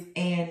purpose,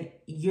 and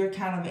you're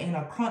kind of in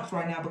a crunch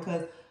right now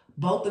because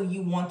both of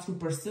you want to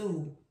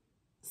pursue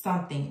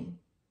something.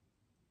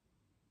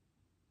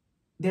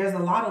 There's a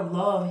lot of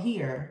love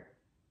here.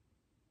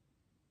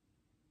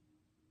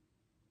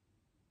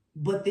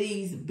 But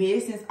these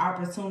business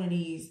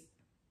opportunities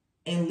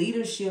and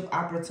leadership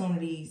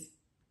opportunities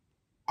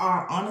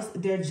are honest,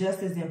 they're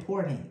just as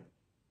important.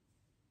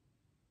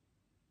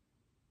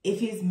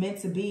 If it's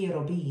meant to be,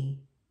 it'll be.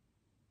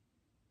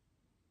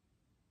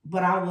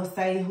 But I will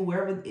say,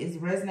 whoever is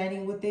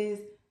resonating with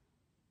this,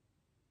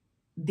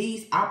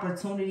 these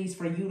opportunities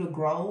for you to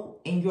grow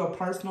in your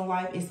personal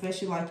life,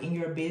 especially like in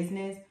your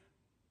business,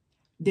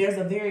 there's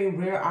a very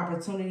rare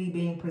opportunity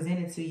being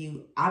presented to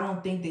you. I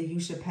don't think that you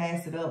should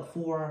pass it up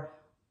for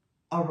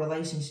a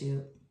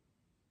relationship.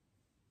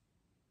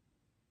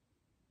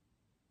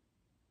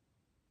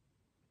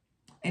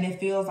 And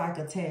it feels like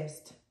a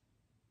test.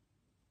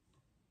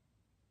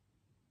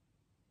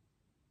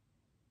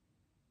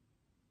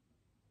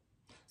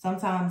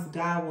 Sometimes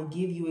God will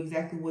give you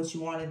exactly what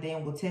you want and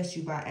then will test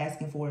you by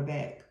asking for it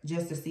back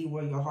just to see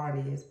where your heart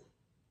is.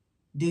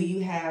 Do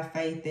you have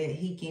faith that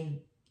he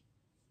can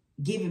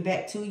give it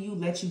back to you,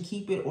 let you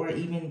keep it, or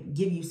even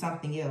give you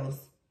something else?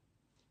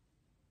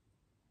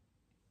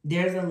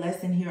 There's a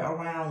lesson here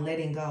around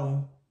letting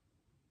go.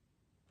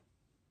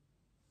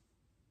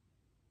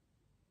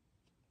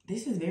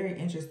 This is very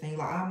interesting.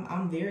 Like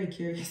I'm very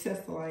curious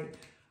as to like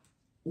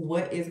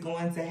what is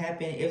going to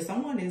happen. If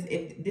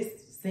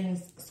this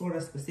seems sort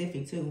of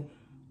specific too,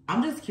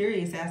 I'm just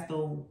curious as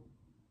to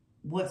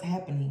what's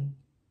happening.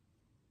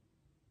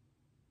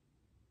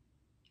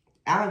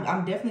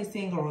 I'm definitely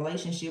seeing a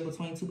relationship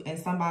between two, and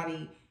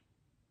somebody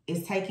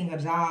is taking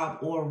a job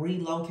or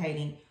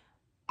relocating.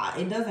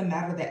 It doesn't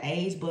matter the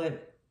age,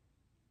 but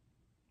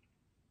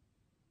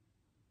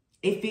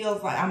it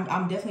feels like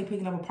I'm definitely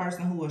picking up a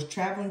person who is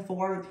traveling for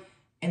work,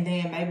 and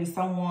then maybe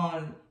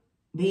someone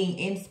being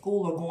in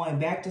school or going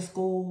back to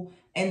school,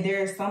 and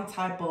there's some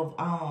type of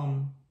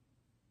I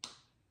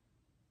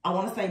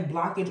want to say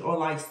blockage or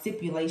like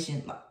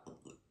stipulation.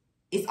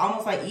 It's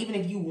almost like even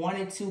if you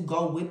wanted to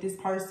go with this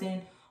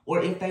person,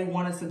 or if they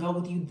wanted to go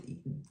with you,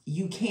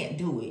 you can't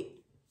do it.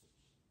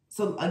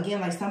 So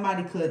again, like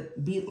somebody could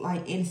be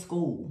like in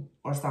school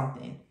or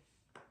something,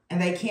 and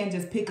they can't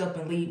just pick up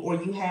and leave. Or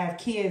you have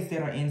kids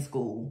that are in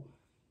school.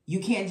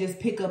 You can't just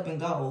pick up and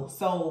go.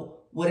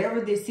 So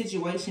whatever this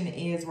situation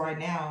is right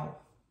now,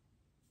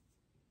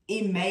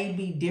 it may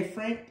be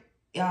different.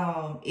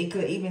 It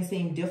could even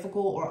seem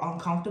difficult or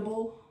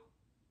uncomfortable.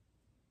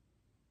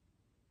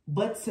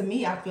 But to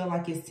me, I feel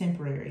like it's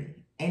temporary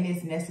and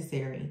it's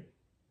necessary.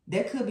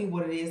 That could be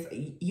what it is.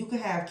 You could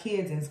have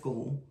kids in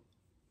school,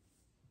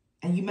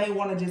 and you may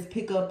want to just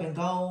pick up and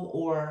go,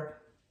 or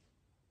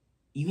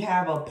you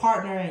have a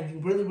partner and you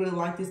really, really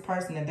like this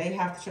person and they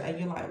have to, and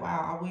you're like,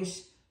 wow,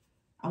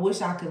 I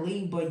wish I could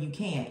leave, but you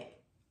can't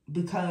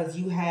because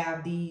you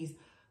have these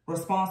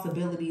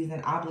responsibilities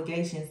and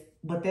obligations,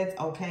 but that's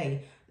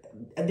okay.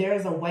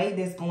 There's a way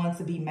that's going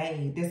to be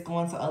made that's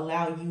going to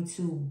allow you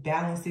to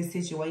balance this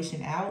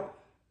situation out.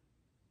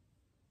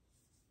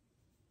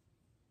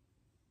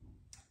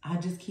 I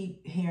just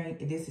keep hearing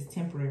this is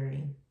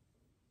temporary.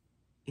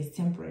 It's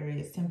temporary.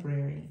 It's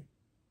temporary.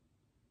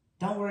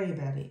 Don't worry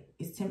about it.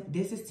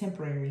 This is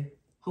temporary.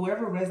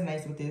 Whoever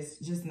resonates with this,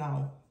 just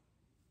know.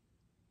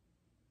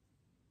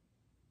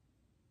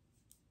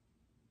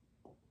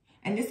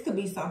 And this could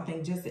be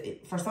something just,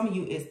 for some of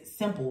you, it's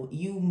simple.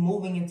 You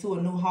moving into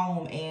a new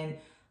home and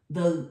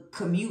the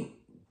commute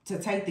to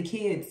take the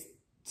kids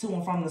to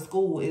and from the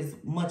school is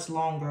much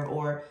longer,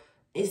 or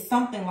it's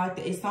something like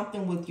that. It's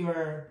something with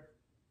your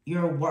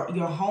work,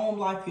 your home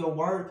life, your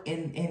work,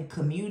 and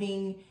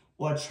commuting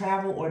or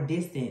travel or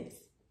distance.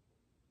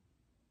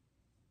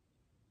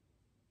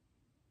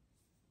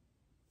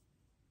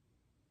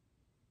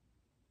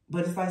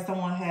 But it's like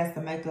someone has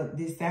to make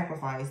this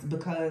sacrifice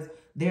because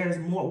there's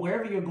more,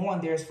 wherever you're going,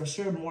 there's for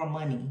sure more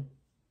money.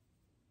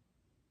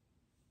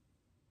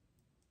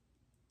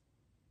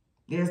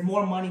 There's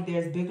more money,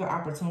 there's bigger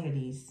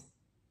opportunities.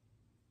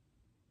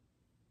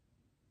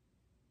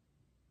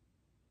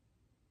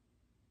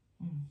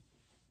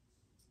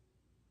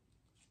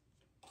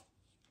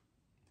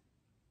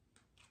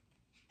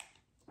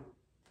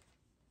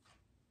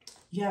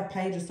 You have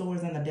Page of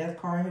Swords and the Death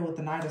card here with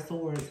the Knight of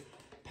Swords.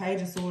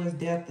 Page of Swords,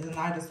 Death, the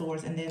Knight of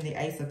Swords, and then the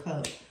Ace of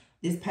Cups.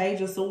 This Page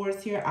of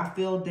Swords here, I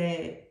feel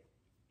that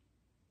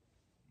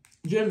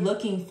you're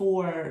looking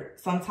for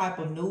some type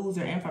of news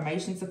or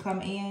information to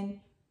come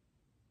in.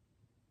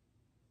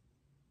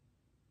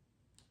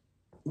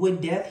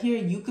 With Death here,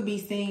 you could be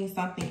seeing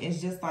something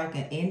as just like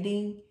an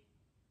ending,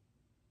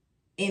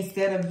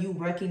 instead of you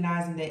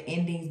recognizing that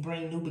endings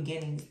bring new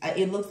beginnings.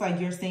 It looks like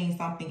you're seeing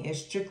something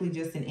as strictly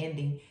just an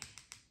ending,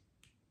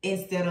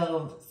 instead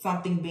of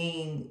something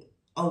being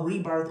a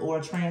rebirth or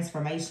a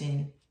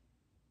transformation.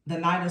 The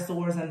Knight of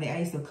Swords and the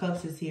Ace of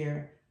Cups is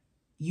here.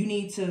 You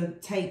need to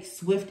take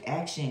swift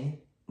action,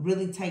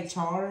 really take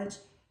charge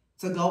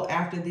to go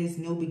after this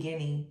new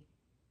beginning.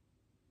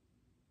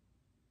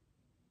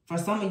 For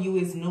some of you,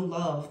 it's new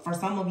love. For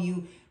some of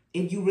you,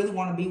 if you really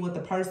want to be with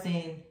the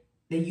person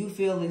that you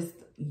feel is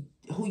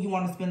who you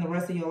want to spend the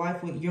rest of your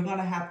life with, you're going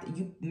to have to,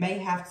 you may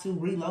have to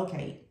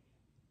relocate,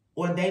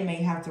 or they may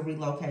have to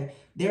relocate.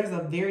 There's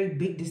a very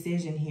big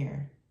decision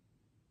here.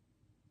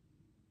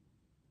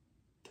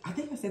 I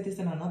think I said this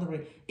in another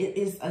read. It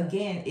is,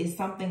 again, it's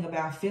something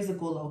about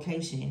physical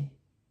location.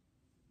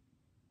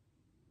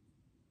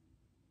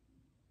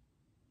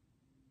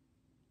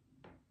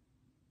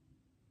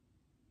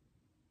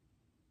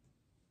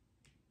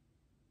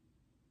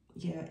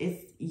 Yeah,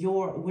 it's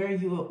where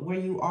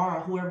you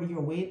are, whoever you're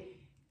with.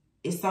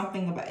 It's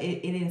something about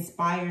it. It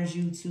inspires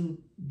you to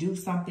do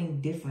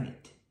something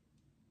different.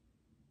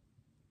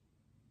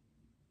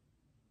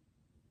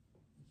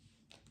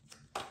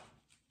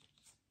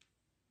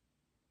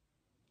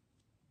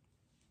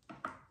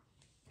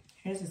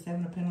 Here's the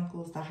Seven of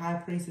Pentacles, the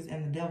High Priestess,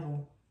 and the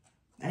Devil.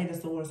 Eight of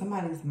Swords.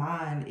 Somebody's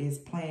mind is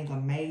playing a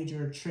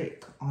major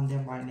trick on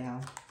them right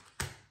now.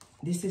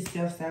 This is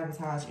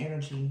self-sabotage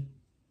energy.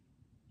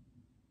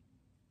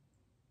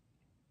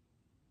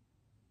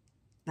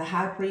 The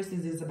High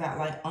Priestess is about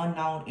like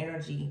unknown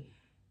energy.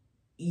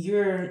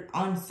 You're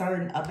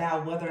uncertain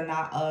about whether or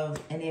not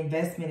an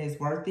investment is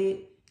worth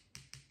it.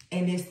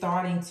 And it's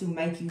starting to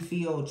make you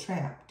feel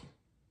trapped.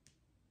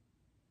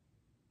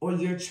 Or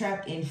you're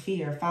trapped in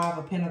fear. Five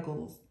of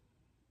Pentacles.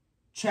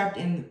 Trapped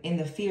in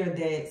the fear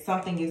that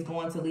something is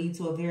going to lead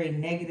to a very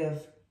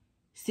negative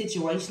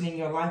situation in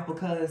your life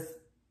because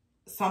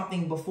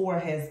something before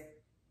has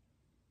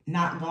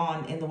not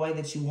gone in the way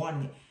that you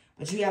wanted.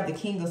 But you have the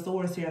King of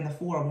Swords here and the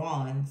Four of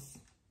Wands.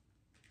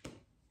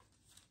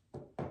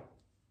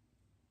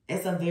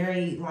 It's a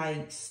very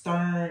like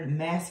stern,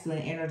 masculine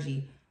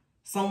energy.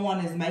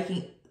 Someone is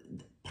making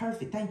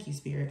perfect. Thank you,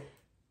 Spirit.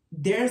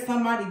 There's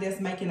somebody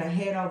that's making a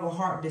head over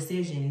heart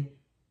decision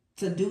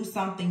to do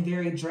something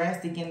very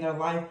drastic in their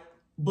life.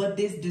 But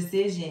this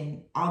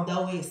decision,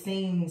 although it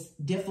seems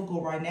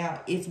difficult right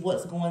now, it's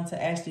what's going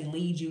to actually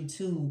lead you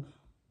to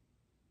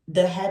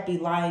the happy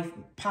life,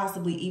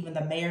 possibly even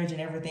the marriage and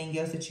everything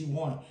else that you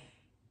want.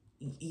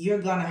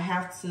 You're going to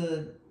have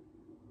to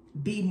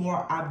be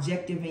more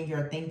objective in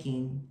your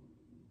thinking.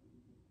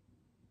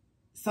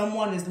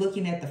 Someone is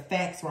looking at the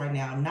facts right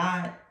now,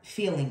 not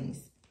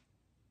feelings.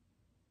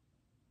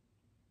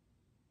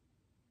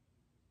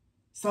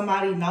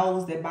 Somebody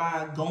knows that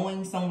by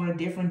going somewhere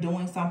different,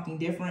 doing something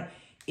different,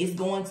 it's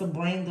going to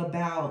bring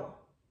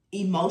about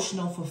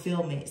emotional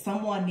fulfillment.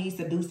 Someone needs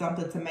to do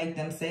something to make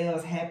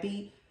themselves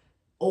happy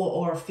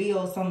or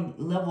feel some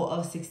level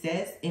of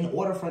success in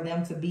order for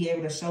them to be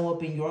able to show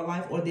up in your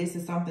life, or this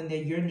is something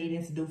that you're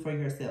needing to do for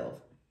yourself.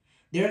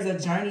 There's a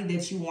journey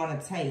that you want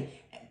to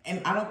take.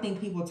 And I don't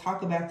think people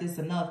talk about this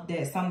enough,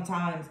 that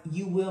sometimes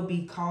you will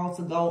be called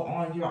to go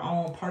on your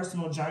own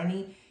personal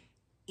journey,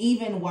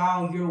 even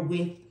while you're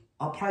with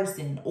a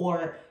person,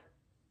 or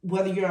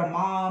whether you're a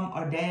mom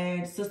or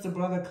dad, sister,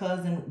 brother,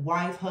 cousin,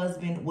 wife,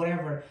 husband,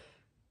 whatever,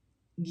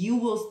 you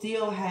will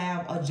still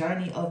have a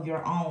journey of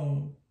your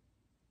own.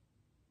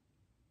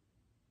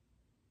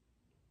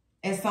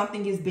 And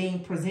something is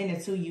being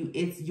presented to you.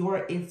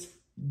 It's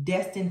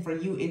destined for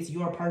you. It's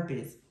your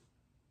purpose.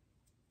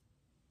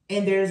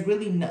 And there's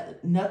really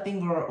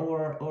nothing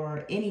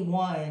or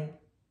anyone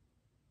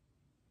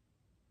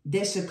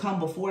that should come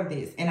before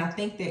this. And I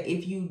think that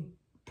if you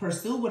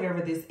pursue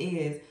whatever this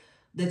is,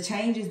 the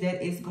changes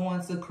that it's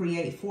going to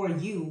create for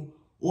you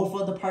or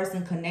for the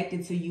person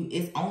connected to you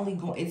is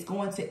it's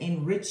going to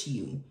enrich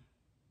you.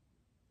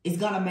 It's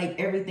going to make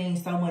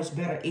everything so much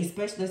better.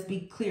 Especially, let's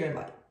be clear,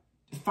 like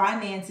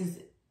finances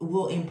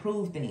will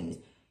improve things.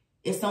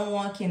 If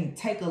someone can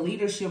take a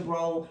leadership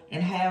role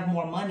and have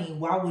more money,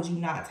 why would you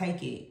not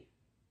take it?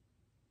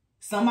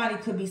 Somebody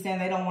could be saying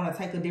they don't want to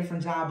take a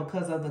different job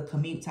because of the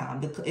commute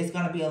time. It's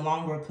going to be a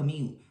longer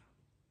commute.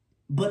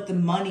 But the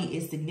money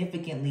is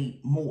significantly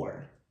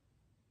more.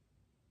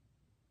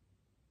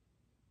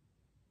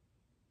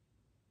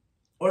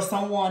 Or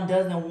someone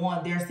doesn't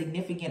want their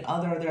significant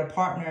other or their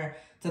partner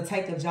to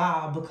take a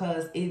job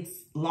because it's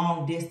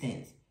long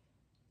distance.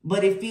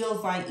 But it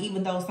feels like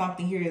even though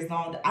something here is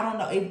long, I don't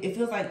know, it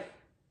feels like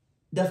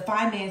the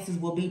finances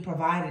will be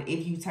provided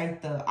if you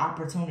take the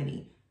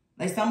opportunity.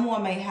 Like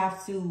someone may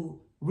have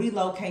to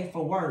relocate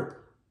for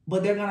work,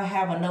 but they're going to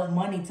have enough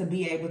money to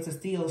be able to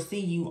still see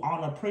you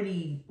on a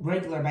pretty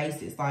regular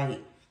basis.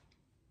 Like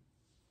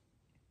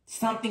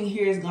something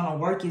here is going to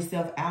work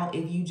itself out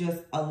if you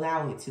just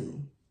allow it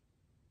to.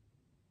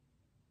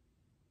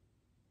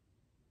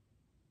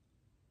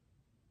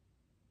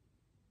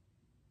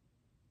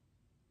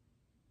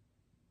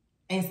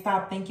 And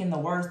stop thinking the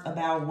worst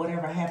about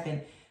whatever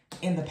happened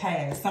in the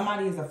past.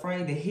 Somebody is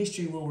afraid that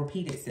history will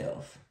repeat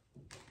itself.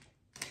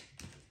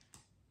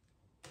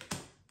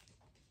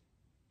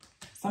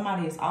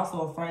 Somebody is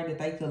also afraid that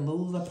they could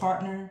lose a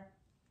partner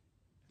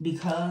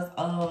because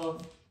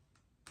of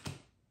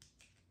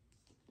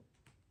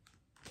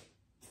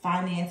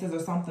finances or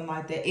something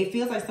like that. It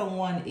feels like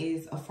someone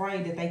is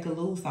afraid that they could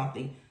lose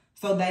something.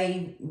 So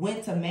they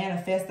went to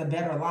manifest a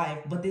better life,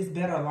 but this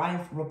better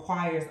life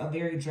requires a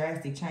very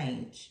drastic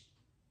change.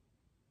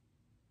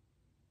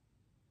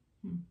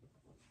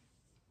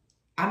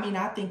 I mean,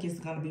 I think it's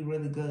going to be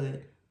really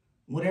good.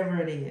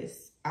 Whatever it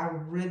is, I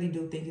really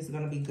do think it's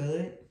going to be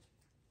good.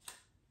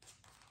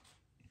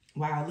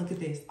 Wow, look at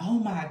this. Oh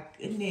my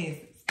goodness.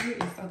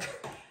 It is so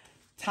good.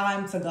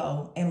 Time to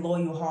go and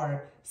loyal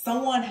heart.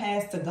 Someone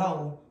has to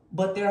go,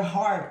 but their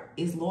heart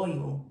is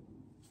loyal.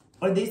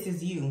 Or this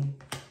is you.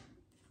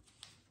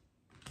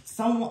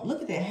 Someone,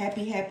 look at that.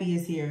 Happy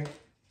is here.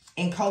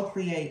 and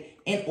co-create.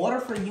 In order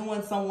for you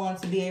and someone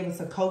to be able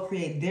to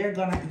co-create,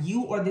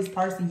 you or this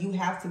person, you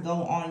have to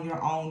go on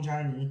your own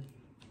journey.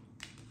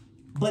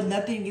 But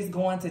nothing is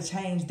going to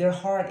change. Their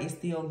heart is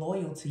still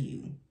loyal to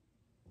you.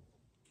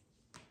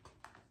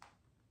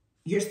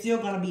 You're still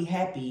going to be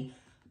happy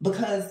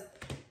because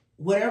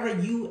whatever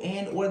you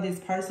and or this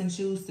person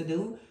choose to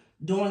do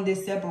during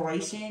this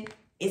separation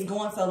is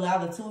going to allow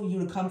the two of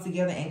you to come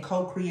together and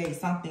co-create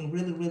something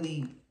really,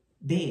 really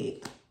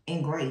big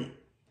and great.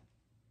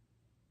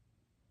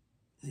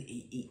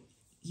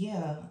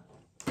 Yeah,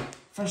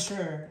 for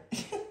sure.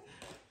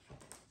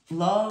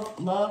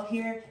 Love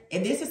here.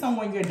 If this is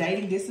someone you're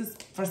dating, this is,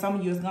 for some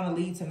of you, it's going to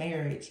lead to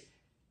marriage.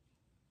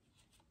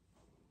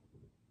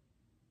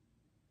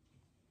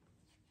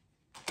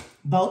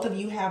 Both of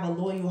you have a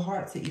loyal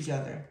heart to each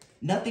other.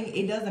 Nothing,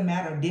 it doesn't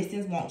matter.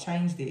 Distance won't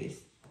change this.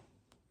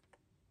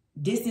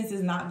 Distance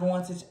is not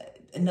going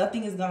to,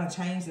 nothing is going to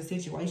change the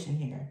situation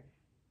here.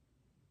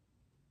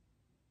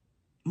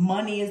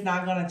 Money is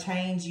not going to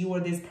change you or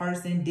this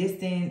person.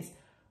 Distance,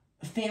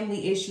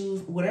 family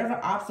issues, whatever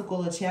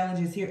obstacle or challenge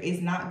is here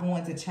is not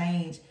going to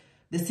change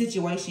the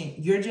situation.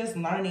 You're just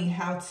learning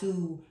how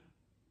to,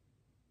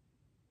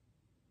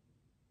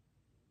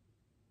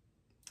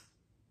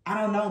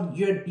 I don't know,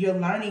 you're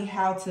learning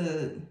how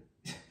to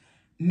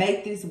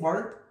make this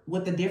work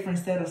with a different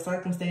set of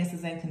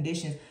circumstances and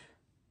conditions.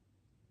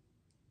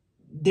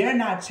 They're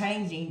not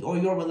changing, or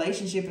your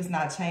relationship is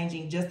not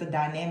changing, just the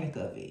dynamic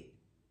of it.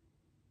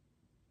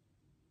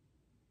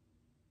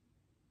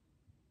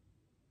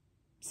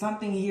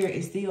 Something here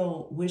is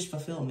still wish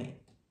fulfillment.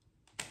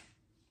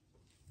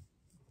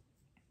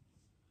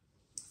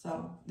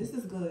 So this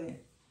is good.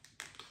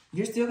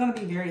 You're still going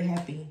to be very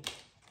happy.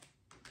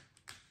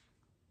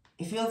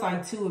 It feels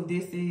like too, if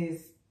this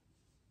is,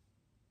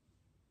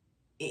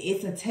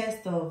 it's a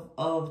test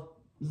of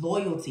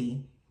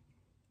loyalty.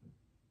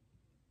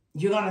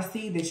 You're going to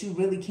see that you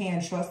really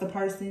can trust a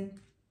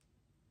person,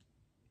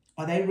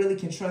 or they really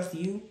can trust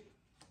you.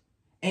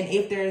 And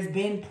if there's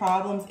been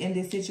problems in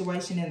this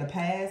situation in the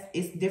past,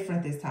 it's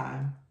different this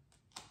time.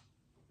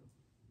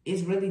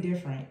 It's really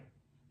different.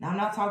 Now, I'm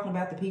not talking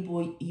about the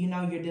people, you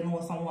know, you're dealing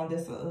with someone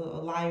that's a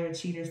liar,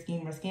 cheater,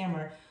 schemer,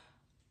 scammer.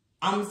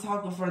 I'm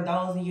talking for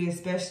those of you,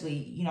 especially,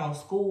 you know,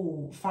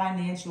 school,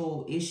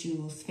 financial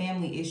issues,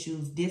 family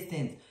issues,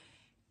 distance.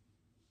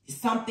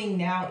 Something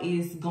now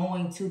is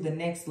going to the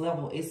next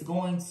level. It's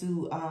going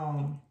to,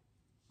 I'm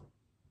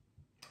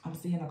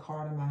seeing a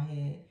card in my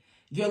head.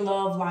 Your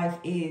love life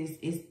is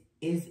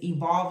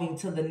evolving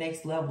to the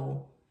next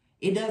level.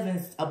 It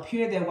doesn't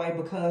appear that way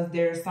because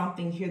there's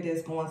something here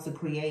that's going to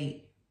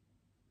create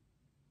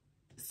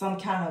some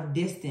kind of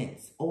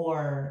distance,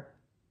 or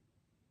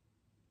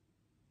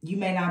you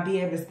may not be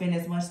able to spend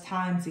as much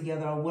time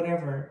together or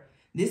whatever.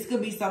 This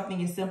could be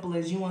something as simple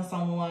as you and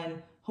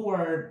someone who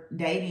are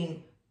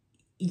dating,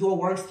 your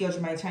work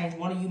schedule may change.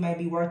 One of you may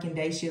be working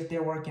day shift,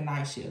 they're working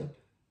night shift.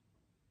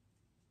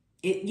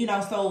 You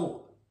know,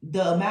 so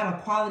the amount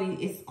of quality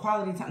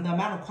time, the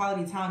amount of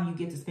quality time you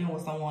get to spend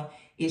with someone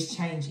is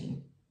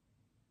changing.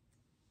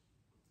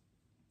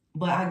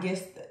 But I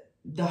guess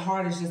the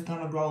heart is just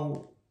going to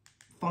grow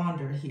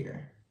fonder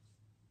here.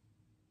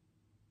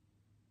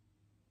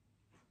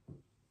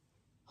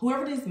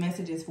 Whoever this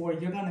message is for,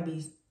 you're going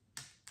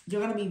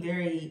to be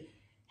very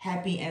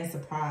happy and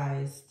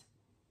surprised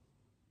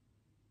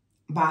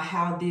by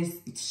how this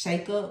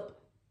shakeup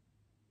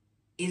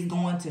is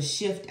going to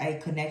shift a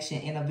connection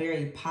in a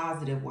very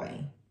positive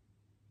way.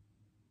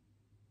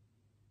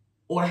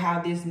 Or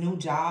how this new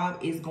job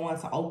is going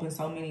to open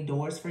so many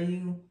doors for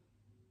you.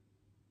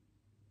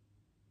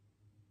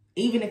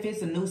 Even if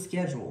it's a new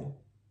schedule.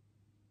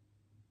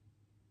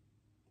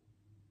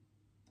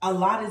 A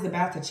lot is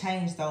about to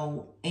change,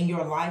 though, in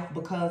your life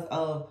because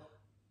of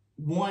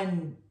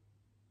one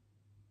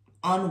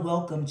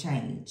unwelcome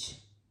change.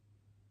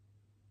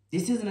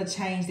 This isn't a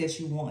change that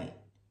you want,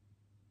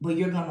 but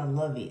you're going to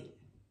love it.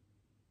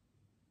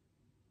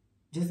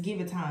 Just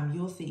give it time.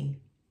 You'll see.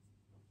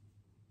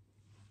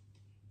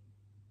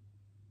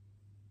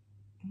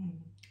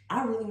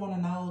 I really want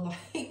to know,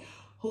 like,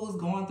 who's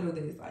going through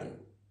this, like,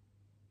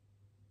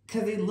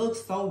 because it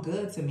looks so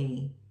good to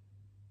me.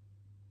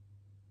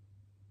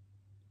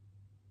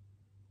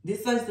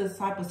 This is the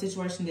type of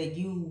situation that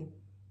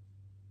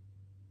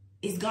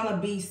it's going to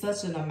be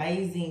such an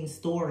amazing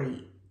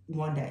story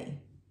one day.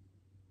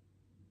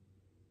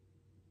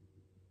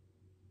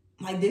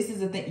 Like, this is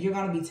the thing, you're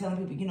going to be telling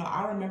people, you know,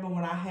 I remember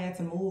when I had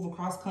to move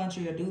across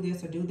country or do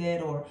this or do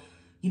that, or,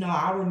 you know,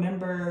 I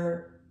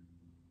remember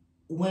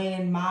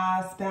when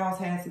my spouse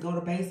had to go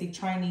to basic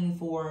training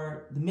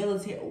for the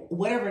military,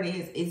 whatever it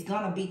is, it's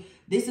going to be,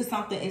 this is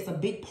something, it's a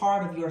big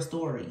part of your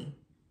story.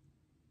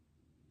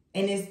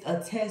 And it's a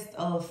test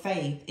of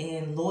faith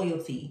and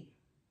loyalty.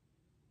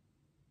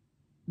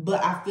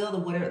 But I feel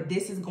that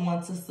this is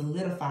going to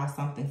solidify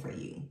something for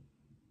you.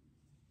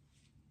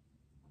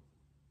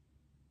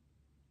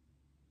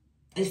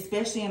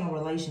 Especially in a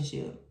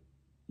relationship.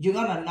 You're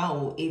going to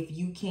know if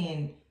you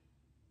can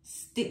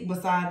stick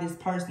beside this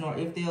person or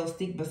if they'll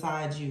stick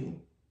beside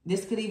you.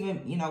 This could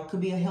even, you know,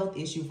 could be a health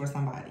issue for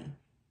somebody.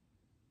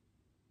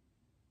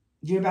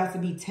 You're about to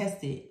be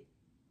tested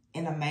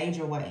in a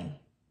major way.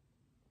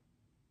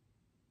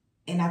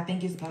 And I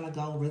think it's going to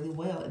go really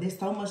well. There's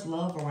so much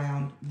love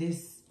around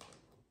this,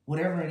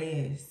 whatever it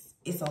is.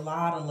 It's a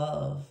lot of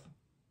love.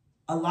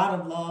 A lot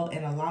of love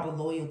and a lot of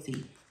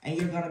loyalty. And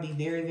you're going to be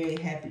very,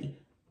 very happy.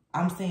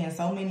 I'm seeing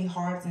so many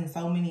hearts and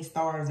so many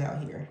stars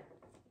out here.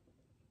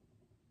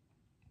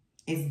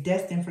 It's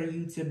destined for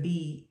you to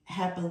be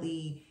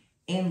happily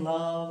in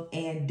love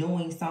and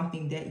doing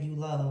something that you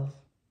love.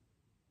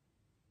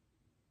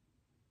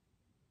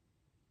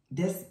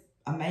 That's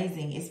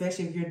amazing,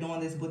 especially if you're doing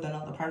this with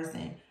another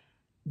person.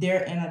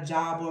 They're in a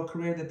job or a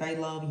career that they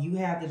love. You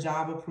have the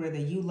job or career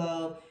that you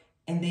love,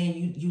 and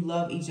then you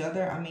love each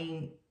other. I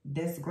mean,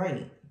 that's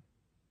great.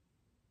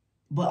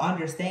 But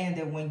understand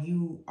that when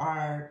you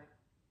are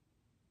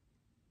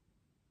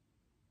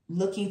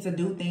looking to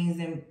do things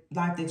in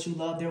life that you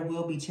love, there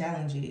will be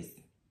challenges.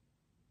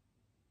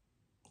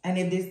 And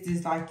if this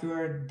is like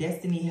your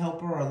destiny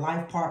helper or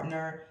life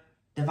partner,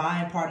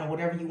 divine partner,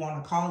 whatever you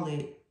want to call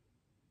it,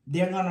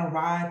 they're going to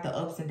ride the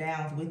ups and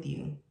downs with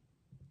you.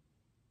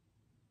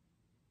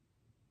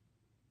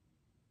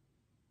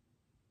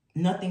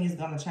 Nothing is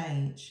going to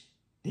change.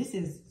 This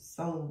is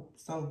so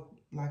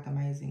like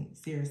amazing.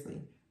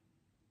 Seriously.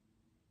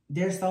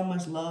 There's so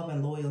much love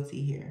and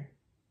loyalty here.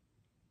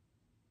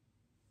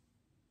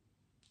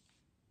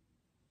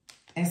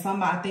 And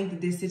I think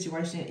that this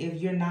situation, if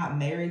you're not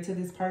married to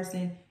this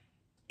person,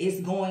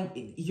 you're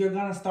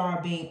going to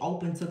start being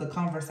open to the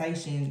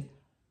conversation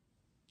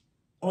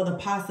or the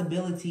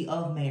possibility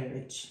of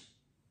marriage.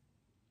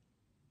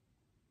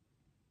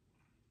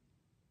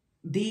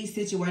 These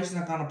situations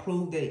are going to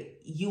prove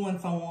that you and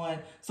someone...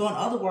 So in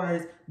other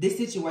words, this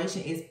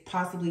situation is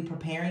possibly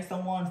preparing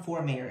someone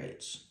for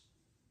marriage.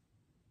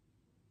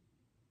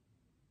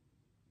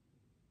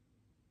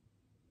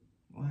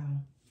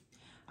 Wow.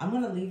 I'm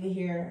going to leave it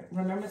here.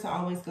 Remember to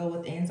always go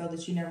within so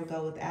that you never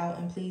go without.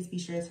 And please be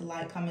sure to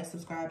like, comment,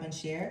 subscribe, and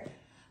share.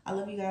 I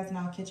love you guys, and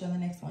I'll catch you on the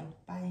next one.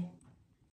 Bye.